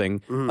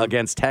losing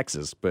against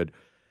Texas. But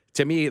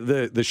to me,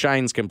 the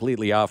shine's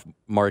completely off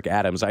Mark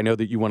Adams. I know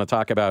that you want to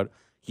talk about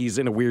he's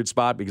in a weird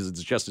spot because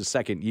it's just his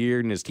second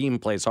year and his team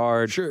plays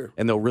hard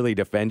and they'll really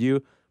defend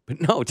you. But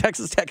no,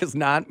 Texas Tech is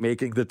not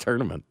making the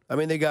tournament. I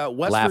mean, they got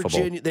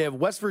Virginia. They have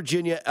West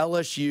Virginia,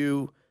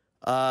 LSU.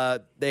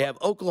 They have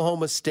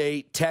Oklahoma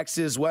State,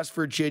 Texas, West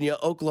Virginia,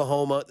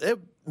 Oklahoma. They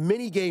have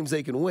many games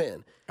they can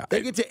win.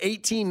 They get to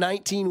 18,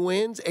 19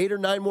 wins, 8 or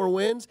 9 more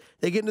wins.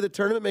 They get into the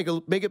tournament,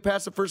 make it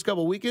past the first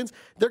couple weekends.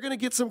 They're going to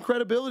get some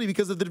credibility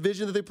because of the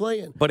division that they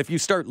play in. But if you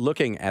start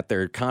looking at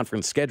their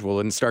conference schedule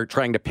and start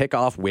trying to pick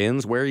off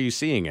wins, where are you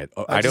seeing it?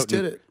 I just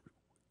did it.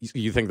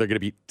 You think they're going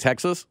to beat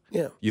Texas?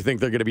 Yeah. You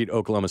think they're going to beat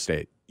Oklahoma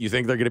State? You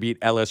think they're going to beat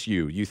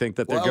LSU? You think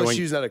that they're going...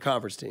 LSU's not a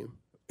conference team.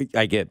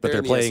 I get, but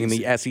they're playing in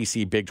the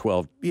SEC Big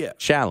 12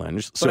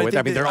 Challenge. So,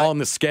 they're all on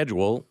the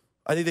schedule.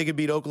 I think they can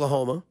beat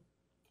Oklahoma.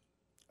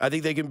 I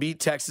think they can beat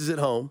Texas at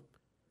home.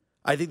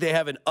 I think they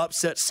have an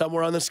upset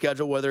somewhere on the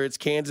schedule, whether it's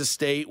Kansas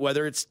State,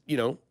 whether it's,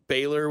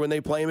 Baylor when they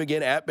play them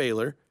again at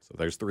Baylor. So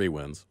there's 3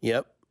 wins.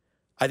 Yep.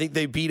 I think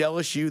they beat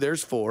LSU.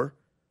 There's 4.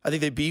 I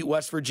think they beat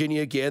West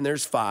Virginia again.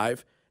 There's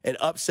 5. And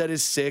upset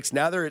is 6.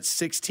 Now they're at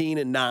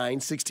 16-9,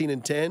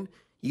 16-10.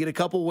 You get a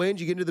couple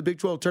wins, you get into the Big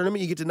 12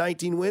 tournament, you get to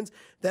 19 wins.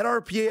 That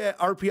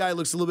RPI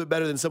looks a little bit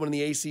better than someone in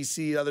the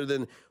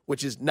ACC,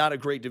 which is not a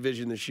great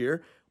division this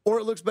year. Or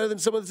it looks better than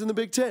someone that's in the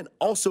Big 10,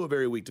 also a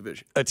very weak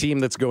division. A team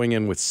that's going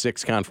in with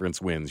 6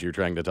 conference wins, you're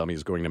trying to tell me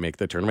is going to make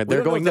the tournament.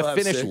 They're going to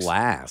finish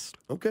last.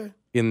 Okay.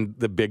 In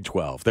the Big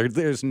 12.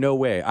 There's no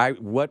way.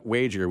 What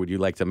wager would you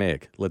like to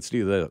make? Let's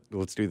do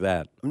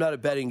that. I'm not a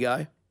betting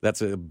guy.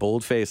 That's a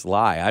bold-faced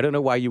lie. I don't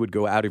know why you would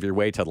go out of your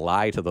way to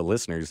lie to the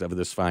listeners of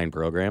this fine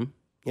program.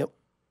 Yep.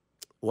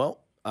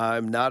 Well,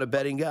 I'm not a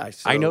betting guy.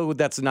 So. I know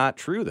that's not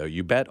true, though.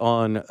 You bet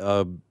on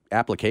an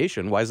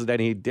application. Why is it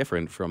any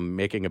different from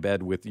making a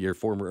bet with your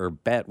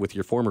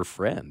former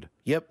friend?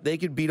 Yep. They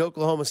could beat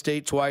Oklahoma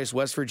State twice,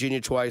 West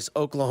Virginia twice,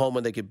 Oklahoma.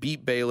 They could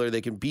beat Baylor.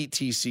 They can beat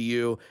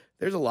TCU.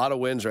 There's a lot of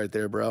wins right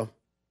there, bro.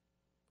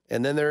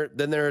 And then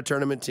they're a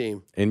tournament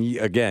team. And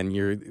again,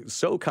 you're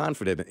so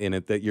confident in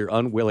it that you're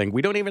unwilling.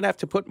 We don't even have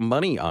to put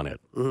money on it.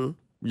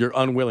 Mm-hmm. You're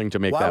unwilling to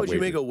make that wager. Why would you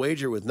make a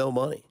wager with no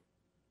money?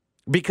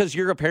 Because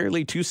you're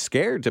apparently too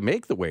scared to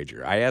make the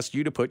wager. I asked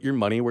you to put your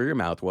money where your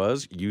mouth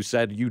was. You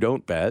said you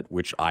don't bet,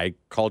 which I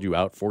called you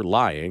out for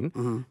lying.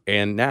 Mm-hmm.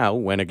 And now,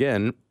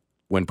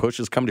 when push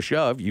has come to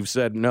shove, you've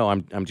said, no,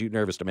 I'm too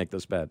nervous to make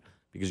this bet.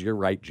 Because you're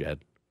right, Jed.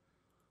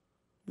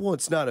 Well,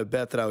 it's not a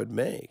bet that I would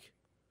make.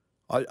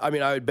 I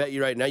would bet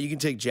you right now you can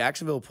take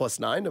Jacksonville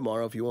 +9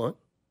 tomorrow if you want.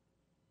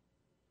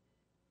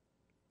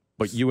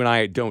 But you and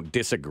I don't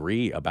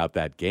disagree about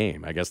that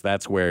game. I guess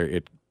that's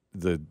where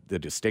the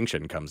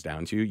distinction comes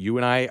down to. You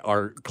and I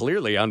are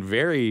clearly on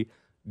very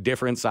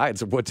different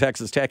sides of what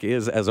Texas Tech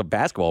is as a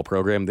basketball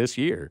program this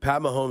year.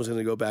 Pat Mahomes is going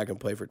to go back and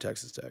play for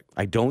Texas Tech.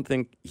 I don't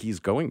think he's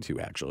going to,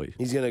 actually.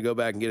 He's going to go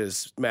back and get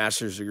his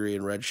master's degree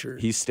in redshirt.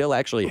 He still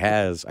actually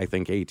has, I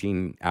think,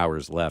 18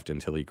 hours left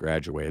until he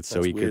graduates.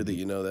 That's weird that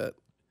you know that.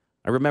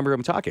 I remember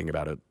him talking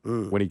about it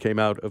when he came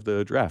out of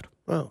the draft.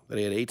 Oh, that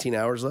he had 18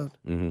 hours left?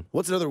 Mm-hmm.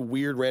 What's another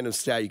weird random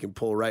stat you can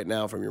pull right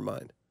now from your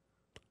mind?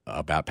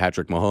 About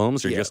Patrick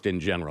Mahomes or just in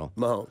general?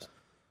 Mahomes.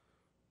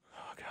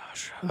 Oh,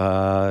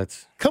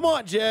 gosh. Come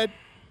on, Jed.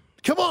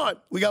 Come on.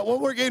 We got one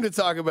more game to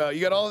talk about.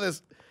 You got all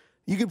this.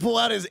 You can pull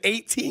out his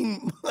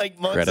 18 months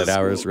credit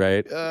hours,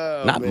 right?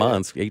 Oh, Not man.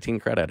 months, 18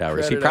 credit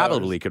hours. He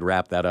probably could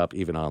wrap that up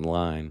even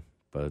online,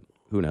 but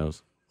who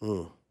knows?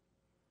 It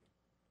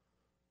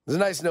was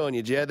nice knowing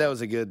you, Jed. That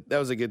was a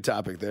good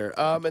topic there.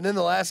 And then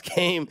the last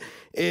game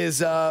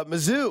is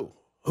Mizzou,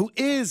 who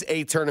is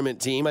a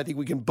tournament team. I think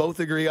we can both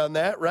agree on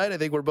that, right? I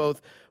think we're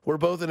both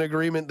in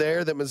agreement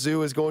there that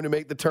Mizzou is going to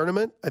make the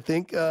tournament. I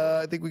think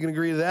we can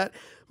agree to that.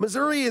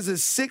 Missouri is a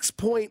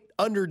 6-point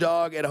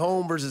underdog at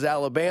home versus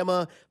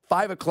Alabama,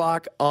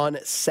 5:00 on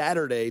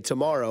Saturday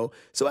tomorrow.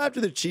 So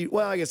after the Chiefs,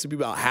 well, I guess it'd be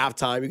about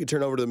halftime. You can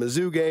turn over to the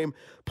Mizzou game,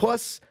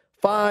 +5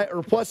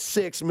 or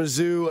 +6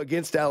 Mizzou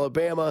against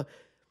Alabama.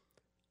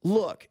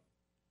 Look,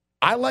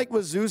 I like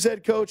Mizzou's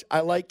head coach. I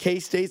like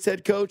K-State's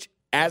head coach.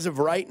 As of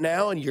right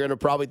now, and you're going to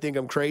probably think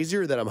I'm crazy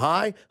or that I'm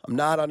high. I'm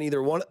not on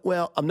either one.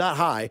 Well, I'm not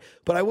high,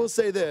 but I will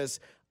say this.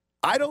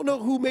 I don't know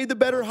who made the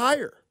better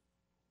hire.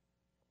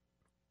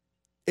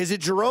 Is it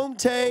Jerome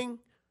Tang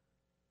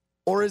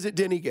or is it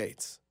Denny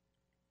Gates?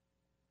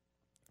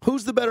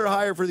 Who's the better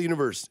hire for the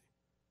university?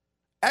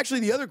 Actually,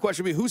 the other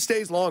question would be who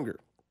stays longer?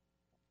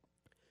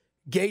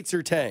 Gates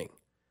or Tang?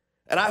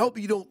 And I hope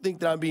you don't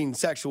think that I'm being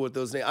sexual with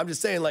those names. I'm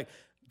just saying, like,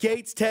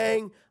 Gates,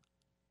 Tang,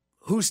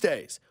 who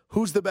stays?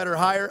 Who's the better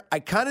hire?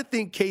 I kind of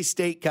think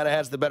K-State kind of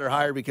has the better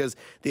hire because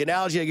the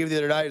analogy I gave you the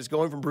other night is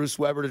going from Bruce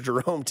Weber to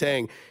Jerome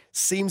Tang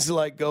seems to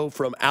like go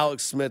from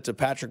Alex Smith to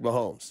Patrick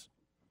Mahomes.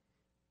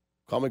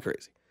 Call me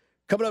crazy.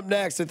 Coming up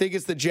next, I think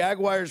it's the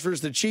Jaguars versus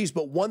the Chiefs.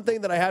 But one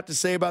thing that I have to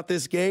say about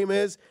this game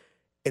is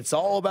it's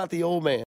all about the old man.